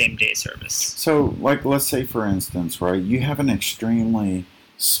exactly is same day service? So, like, let's say for instance, right, you have an extremely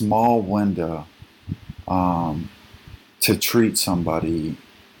small window to treat somebody,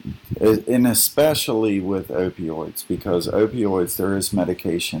 and especially with opioids, because opioids, there is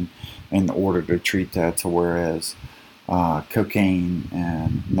medication in order to treat that, to whereas cocaine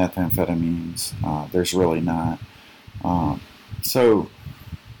and methamphetamines, there's really not. So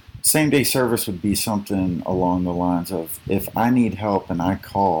same day service would be something along the lines of, if I need help and I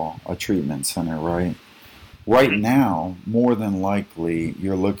call a treatment center, right? Right now, more than likely,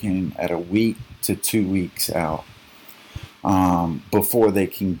 you're looking at a week to 2 weeks out before they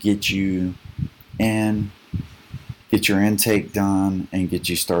can get you in, get your intake done, and get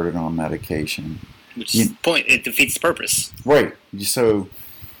you started on medication. Which is the point. It defeats the purpose. Right. So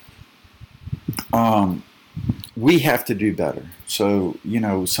we have to do better. So,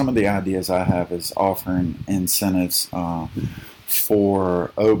 some of the ideas I have is offering incentives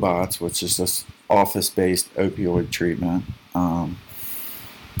for OBOTs, which is this office-based opioid treatment, to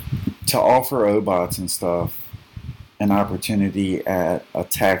offer OBOTs and stuff an opportunity at a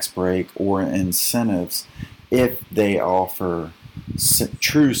tax break or incentives if they offer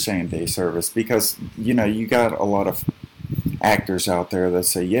true same-day service. Because, you got a lot of actors out there that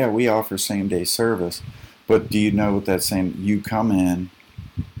say, yeah, we offer same-day service, but do you know that you come in,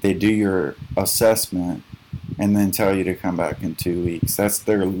 they do your assessment, and then tell you to come back in 2 weeks. That's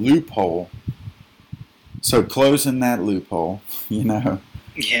their loophole. So closing that loophole, Yeah.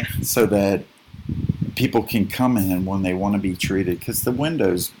 so that people can come in when they want to be treated, because the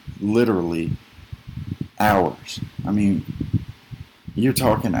window's literally hours. I mean, you're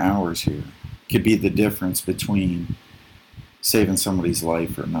talking hours here. Could be the difference between saving somebody's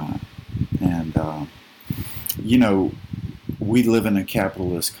life or not. And, we live in a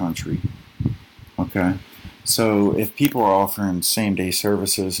capitalist country, okay? So if people are offering same-day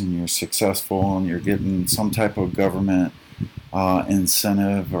services and you're successful and you're getting some type of government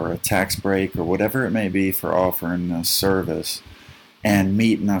incentive or a tax break or whatever it may be for offering a service and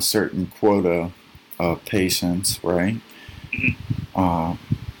meeting a certain quota of patients, right?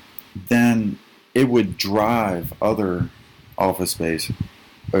 Then it would drive other office-based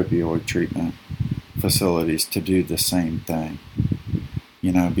opioid treatment facilities to do the same thing.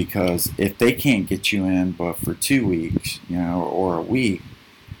 Because if they can't get you in but for 2 weeks, or a week,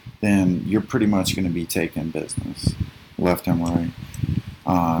 then you're pretty much going to be taking business left and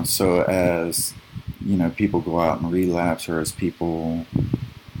right. So as, people go out and relapse, or as people,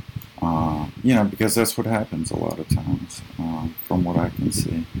 because that's what happens a lot of times, from what I can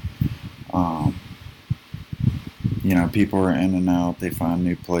see. People are in and out, they find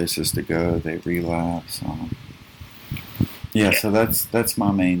new places to go, they relapse. So that's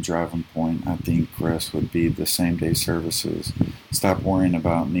my main driving point, I think, Chris, would be the same-day services. Stop worrying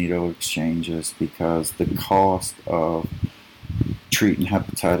about needle exchanges, because the cost of treating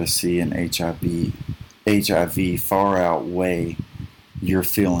hepatitis C and HIV far outweigh your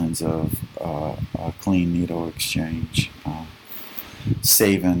feelings of a clean needle exchange.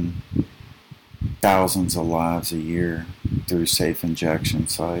 Saving thousands of lives a year through safe injection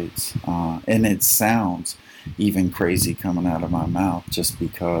sites. And it sounds even crazy coming out of my mouth, just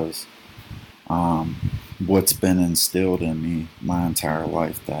because what's been instilled in me my entire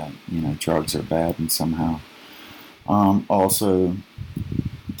life, that drugs are bad. And somehow also,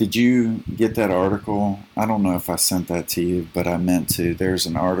 did you get that article? I don't know if I sent that to you, but I meant to. There's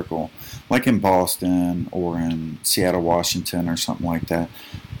an article like in Boston or in Seattle, Washington, or something like that.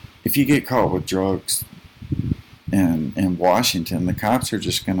 If you get caught with drugs in Washington, the cops are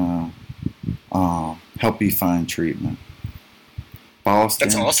just gonna help you find treatment. Boston.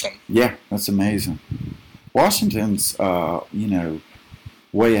 That's awesome. Yeah, that's amazing. Washington's,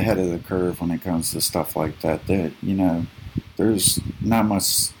 way ahead of the curve when it comes to stuff like that. That, there's not much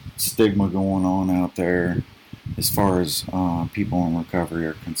stigma going on out there as far as people in recovery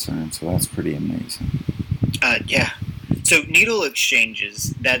are concerned. So that's pretty amazing. Yeah. So needle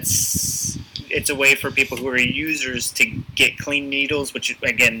exchanges, it's a way for people who are users to get clean needles, which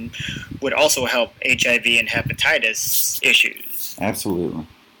again would also help HIV and hepatitis issues. Absolutely.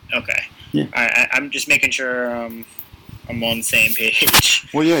 Okay. Yeah. I'm just making sure I'm on the same page.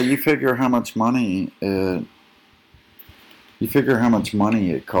 Well, yeah, you figure how much money You figure how much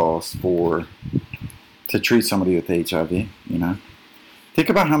money it costs to treat somebody with HIV, you know? Think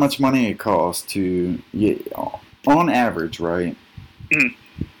about how much money it costs on average, right? Mhm.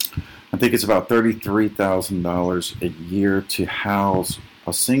 I think it's about $33,000 a year to house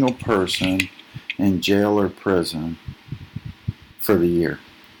a single person in jail or prison for the year.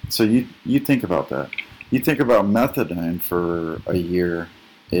 So you think about that. You think about methadone for a year,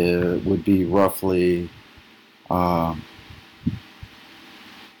 it would be roughly, I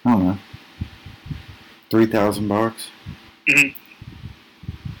don't know, $3,000. Mhm.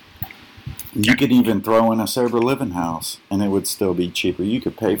 You could even throw in a sober living house, and it would still be cheaper. You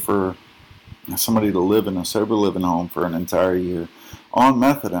could pay for somebody to live in a sober living home for an entire year on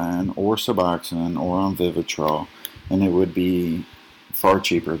methadone or Suboxone or on Vivitrol, and it would be far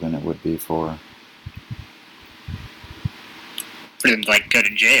cheaper than it would be for them to like go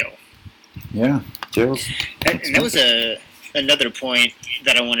to jail. jails. And that was another point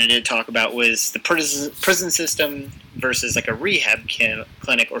that I wanted to talk about was the prison system versus like a rehab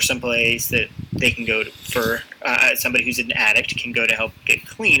clinic or someplace that they can go to for somebody who's an addict can go to help get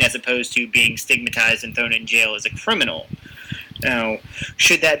clean, as opposed to being stigmatized and thrown in jail as a criminal. Now,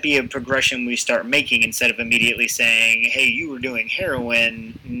 should that be a progression we start making instead of immediately saying, hey, you were doing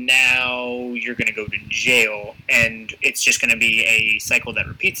heroin, now you're going to go to jail, and it's just going to be a cycle that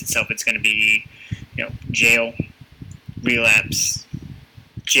repeats itself. It's going to be, jail, relapse,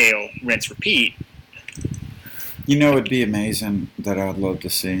 jail, rinse, repeat. It'd be amazing that I'd love to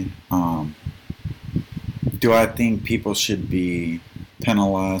see. Do I think people should be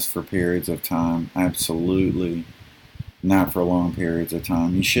penalized for periods of time? Absolutely. Not for long periods of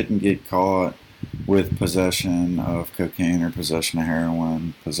time. You shouldn't get caught with possession of cocaine or possession of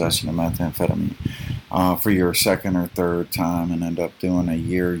heroin, possession of methamphetamine for your second or third time and end up doing a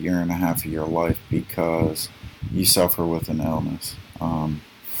year and a half of your life because you suffer with an illness.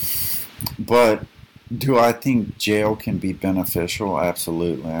 But do I think jail can be beneficial?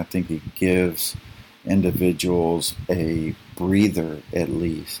 Absolutely. I think it gives individuals a breather at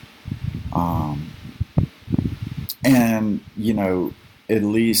least. And, at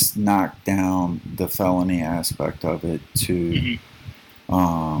least knock down the felony aspect of it to,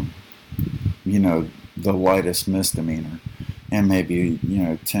 the lightest misdemeanor. And maybe,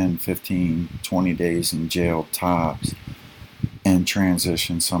 10, 15, 20 days in jail tops and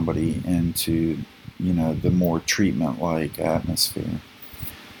transition somebody into, the more treatment-like atmosphere.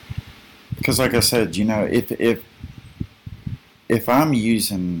 Because like I said, if I'm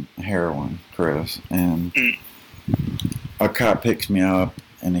using heroin, Chris, and a cop picks me up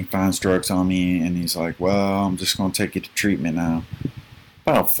and he finds drugs on me and he's like, well, I'm just going to take you to treatment now.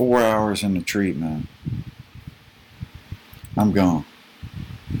 About 4 hours into treatment, I'm gone.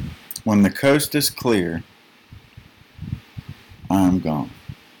 When the coast is clear, I'm gone.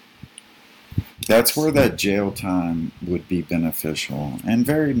 That's where that jail time would be beneficial, and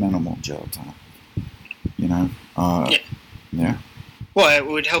very minimal jail time. Yeah. Well, it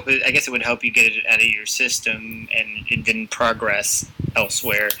would help. I guess it would help you get it out of your system and it didn't progress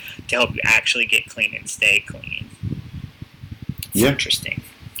elsewhere to help you actually get clean and stay clean. It's interesting.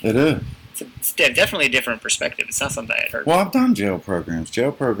 It is. It's definitely a different perspective. It's not something I had heard. Well, I've done jail programs.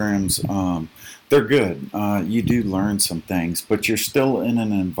 Jail programs, they're good. You do learn some things, but you're still in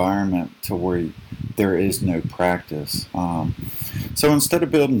an environment to where there is no practice. So instead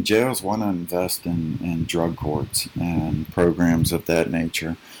of building jails, why not invest in drug courts and programs of that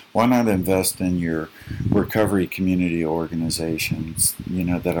nature? Why not invest in your recovery community organizations,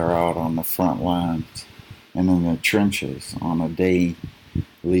 that are out on the front lines and in the trenches on a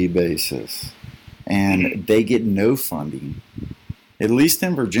daily basis? And they get no funding. At least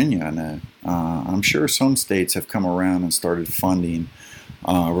in Virginia, I know. I'm sure some states have come around and started funding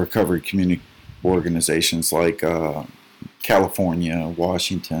recovery community organizations like California,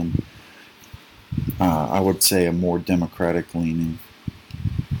 Washington. I would say a more democratic-leaning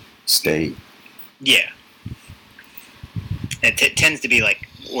state. Yeah. It tends to be like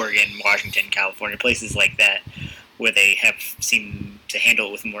Oregon, Washington, California, places like that, where they seem to handle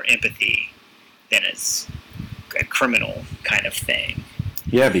it with more empathy than as a criminal kind of thing.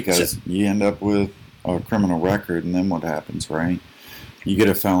 Yeah, because you end up with a criminal record, and then what happens, right? You get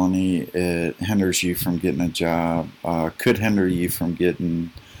a felony, it hinders you from getting a job, could hinder you from getting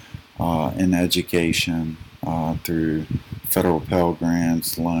an education through federal Pell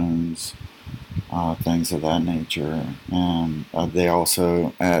Grants, loans, things of that nature. And they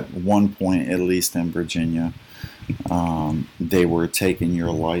also, at one point, at least in Virginia, they were taking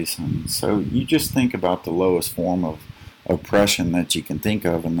your license. So you just think about the lowest form of oppression that you can think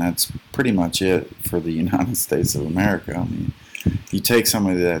of, and that's pretty much it for the United States of America. I mean, you take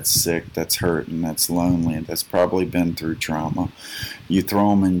somebody that's sick, that's hurting, that's lonely, that's probably been through trauma, you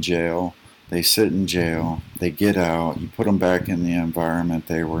throw them in jail, they sit in jail, they get out, you put them back in the environment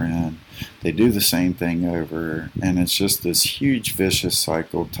they were in, they do the same thing over, and it's just this huge vicious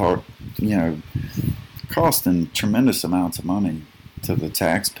cycle, costing tremendous amounts of money to the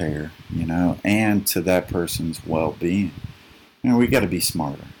taxpayer, and to that person's well-being. We got to be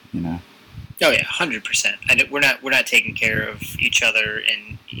smarter, Oh yeah, 100%. We're not taking care of each other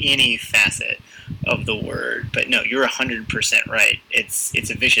in any facet of the word. But no, you're 100% right. It's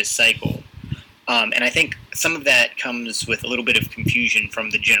a vicious cycle, and I think some of that comes with a little bit of confusion from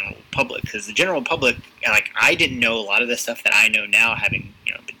the general public, because the general public, like, I didn't know a lot of the stuff that I know now, having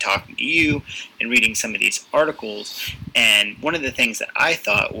been talking to you and reading some of these articles. And one of the things that I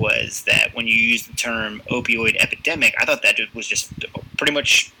thought was that when you use the term opioid epidemic, I thought that it was just pretty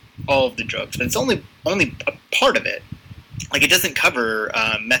much all of the drugs, but it's only a part of it. Like, it doesn't cover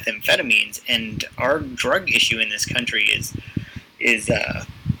methamphetamines, and our drug issue in this country is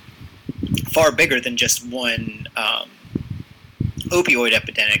far bigger than just one opioid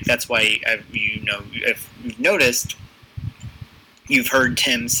epidemic. That's why if you've noticed, you've heard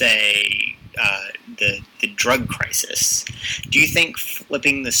Tim say the drug crisis. Do you think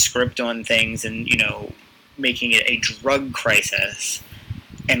flipping the script on things and making it a drug crisis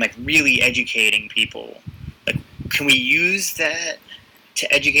and like really educating people, like, can we use that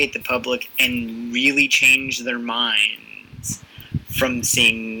to educate the public and really change their minds from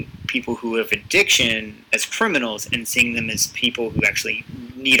seeing people who have addiction as criminals and seeing them as people who actually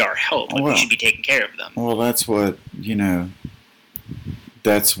need our help? Like, we should be taking care of them. Well, that's what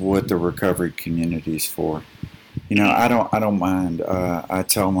the recovery community is for. I don't mind. I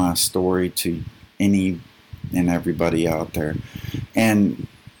tell my story to any and everybody out there, and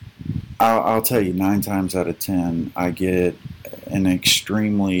I'll tell you, 9 times out of 10, I get an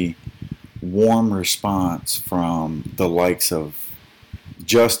extremely warm response from the likes of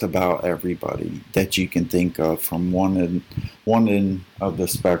just about everybody that you can think of, from one end of the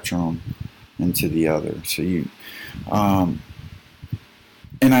spectrum into the other. So and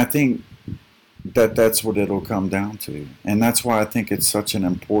I think that's what it'll come down to, and that's why I think it's such an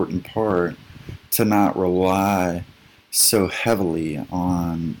important part to not rely so heavily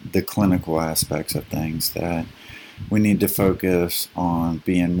on the clinical aspects of things, that we need to focus on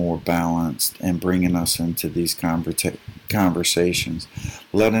being more balanced and bringing us into these conversations,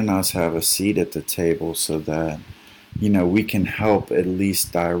 letting us have a seat at the table so that, we can help at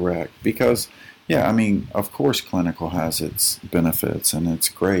least direct. Because, of course clinical has its benefits and it's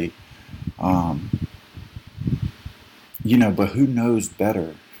great, but who knows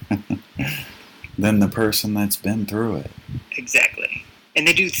better than the person that's been through it? Exactly. And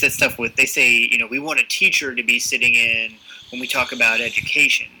they do that stuff they say, we want a teacher to be sitting in when we talk about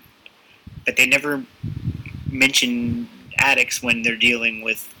education, but they never mention addicts when they're dealing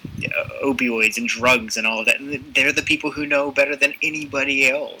with opioids and drugs and all of that. And they're the people who know better than anybody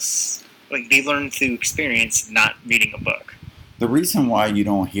else. Like, they learn through experience, not reading a book. The reason why you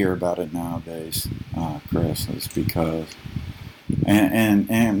don't hear about it nowadays, Chris, is because,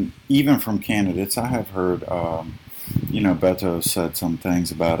 and even from candidates, I have heard, Beto said some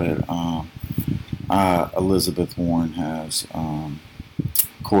things about it. Elizabeth Warren has,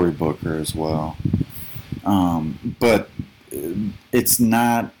 Cory Booker as well. But it's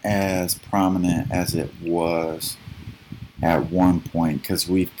not as prominent as it was at one point, because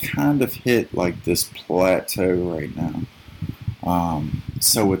we've kind of hit like this plateau right now.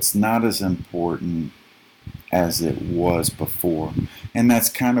 So it's not as important as it was before. And that's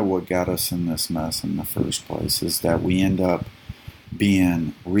kind of what got us in this mess in the first place, is that we end up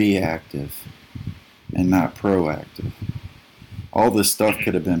being reactive and not proactive. All this stuff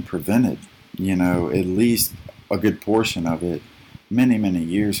could have been prevented, at least a good portion of it many, many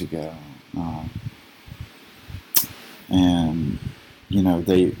years ago. And,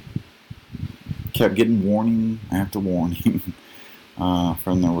 they kept getting warning after warning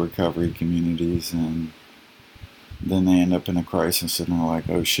from the recovery communities, and then they end up in a crisis and they're like,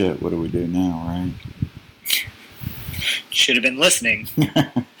 oh shit, what do we do now, right? Should have been listening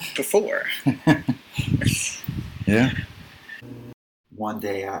before. Yeah. One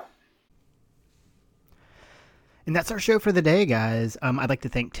day out. And that's our show for the day, guys. I'd like to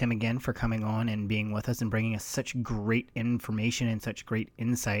thank Tim again for coming on and being with us and bringing us such great information and such great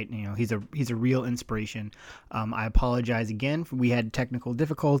insight. He's a real inspiration. I apologize again. We had technical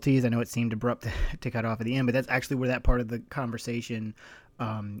difficulties. I know it seemed abrupt to cut off at the end, but that's actually where that part of the conversation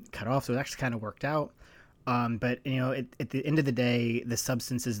cut off. So it actually kind of worked out. But at the end of the day, the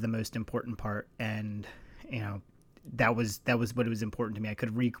substance is the most important part, and you know, that was what was important to me. I could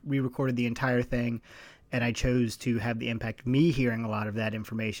have re-recorded the entire thing, and I chose to have the impact of me hearing a lot of that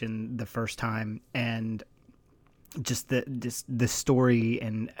information the first time, and just the story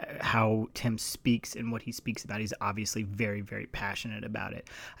and how Tim speaks and what he speaks about. He's obviously very, very passionate about it.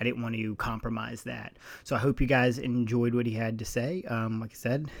 I didn't want to compromise that. So I hope you guys enjoyed what he had to say. Like I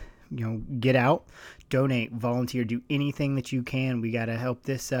said, get out, donate, volunteer, do anything that you can. We got to help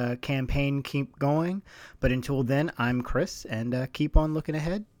this campaign keep going. But until then, I'm Chris, and keep on looking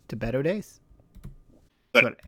ahead to better days. But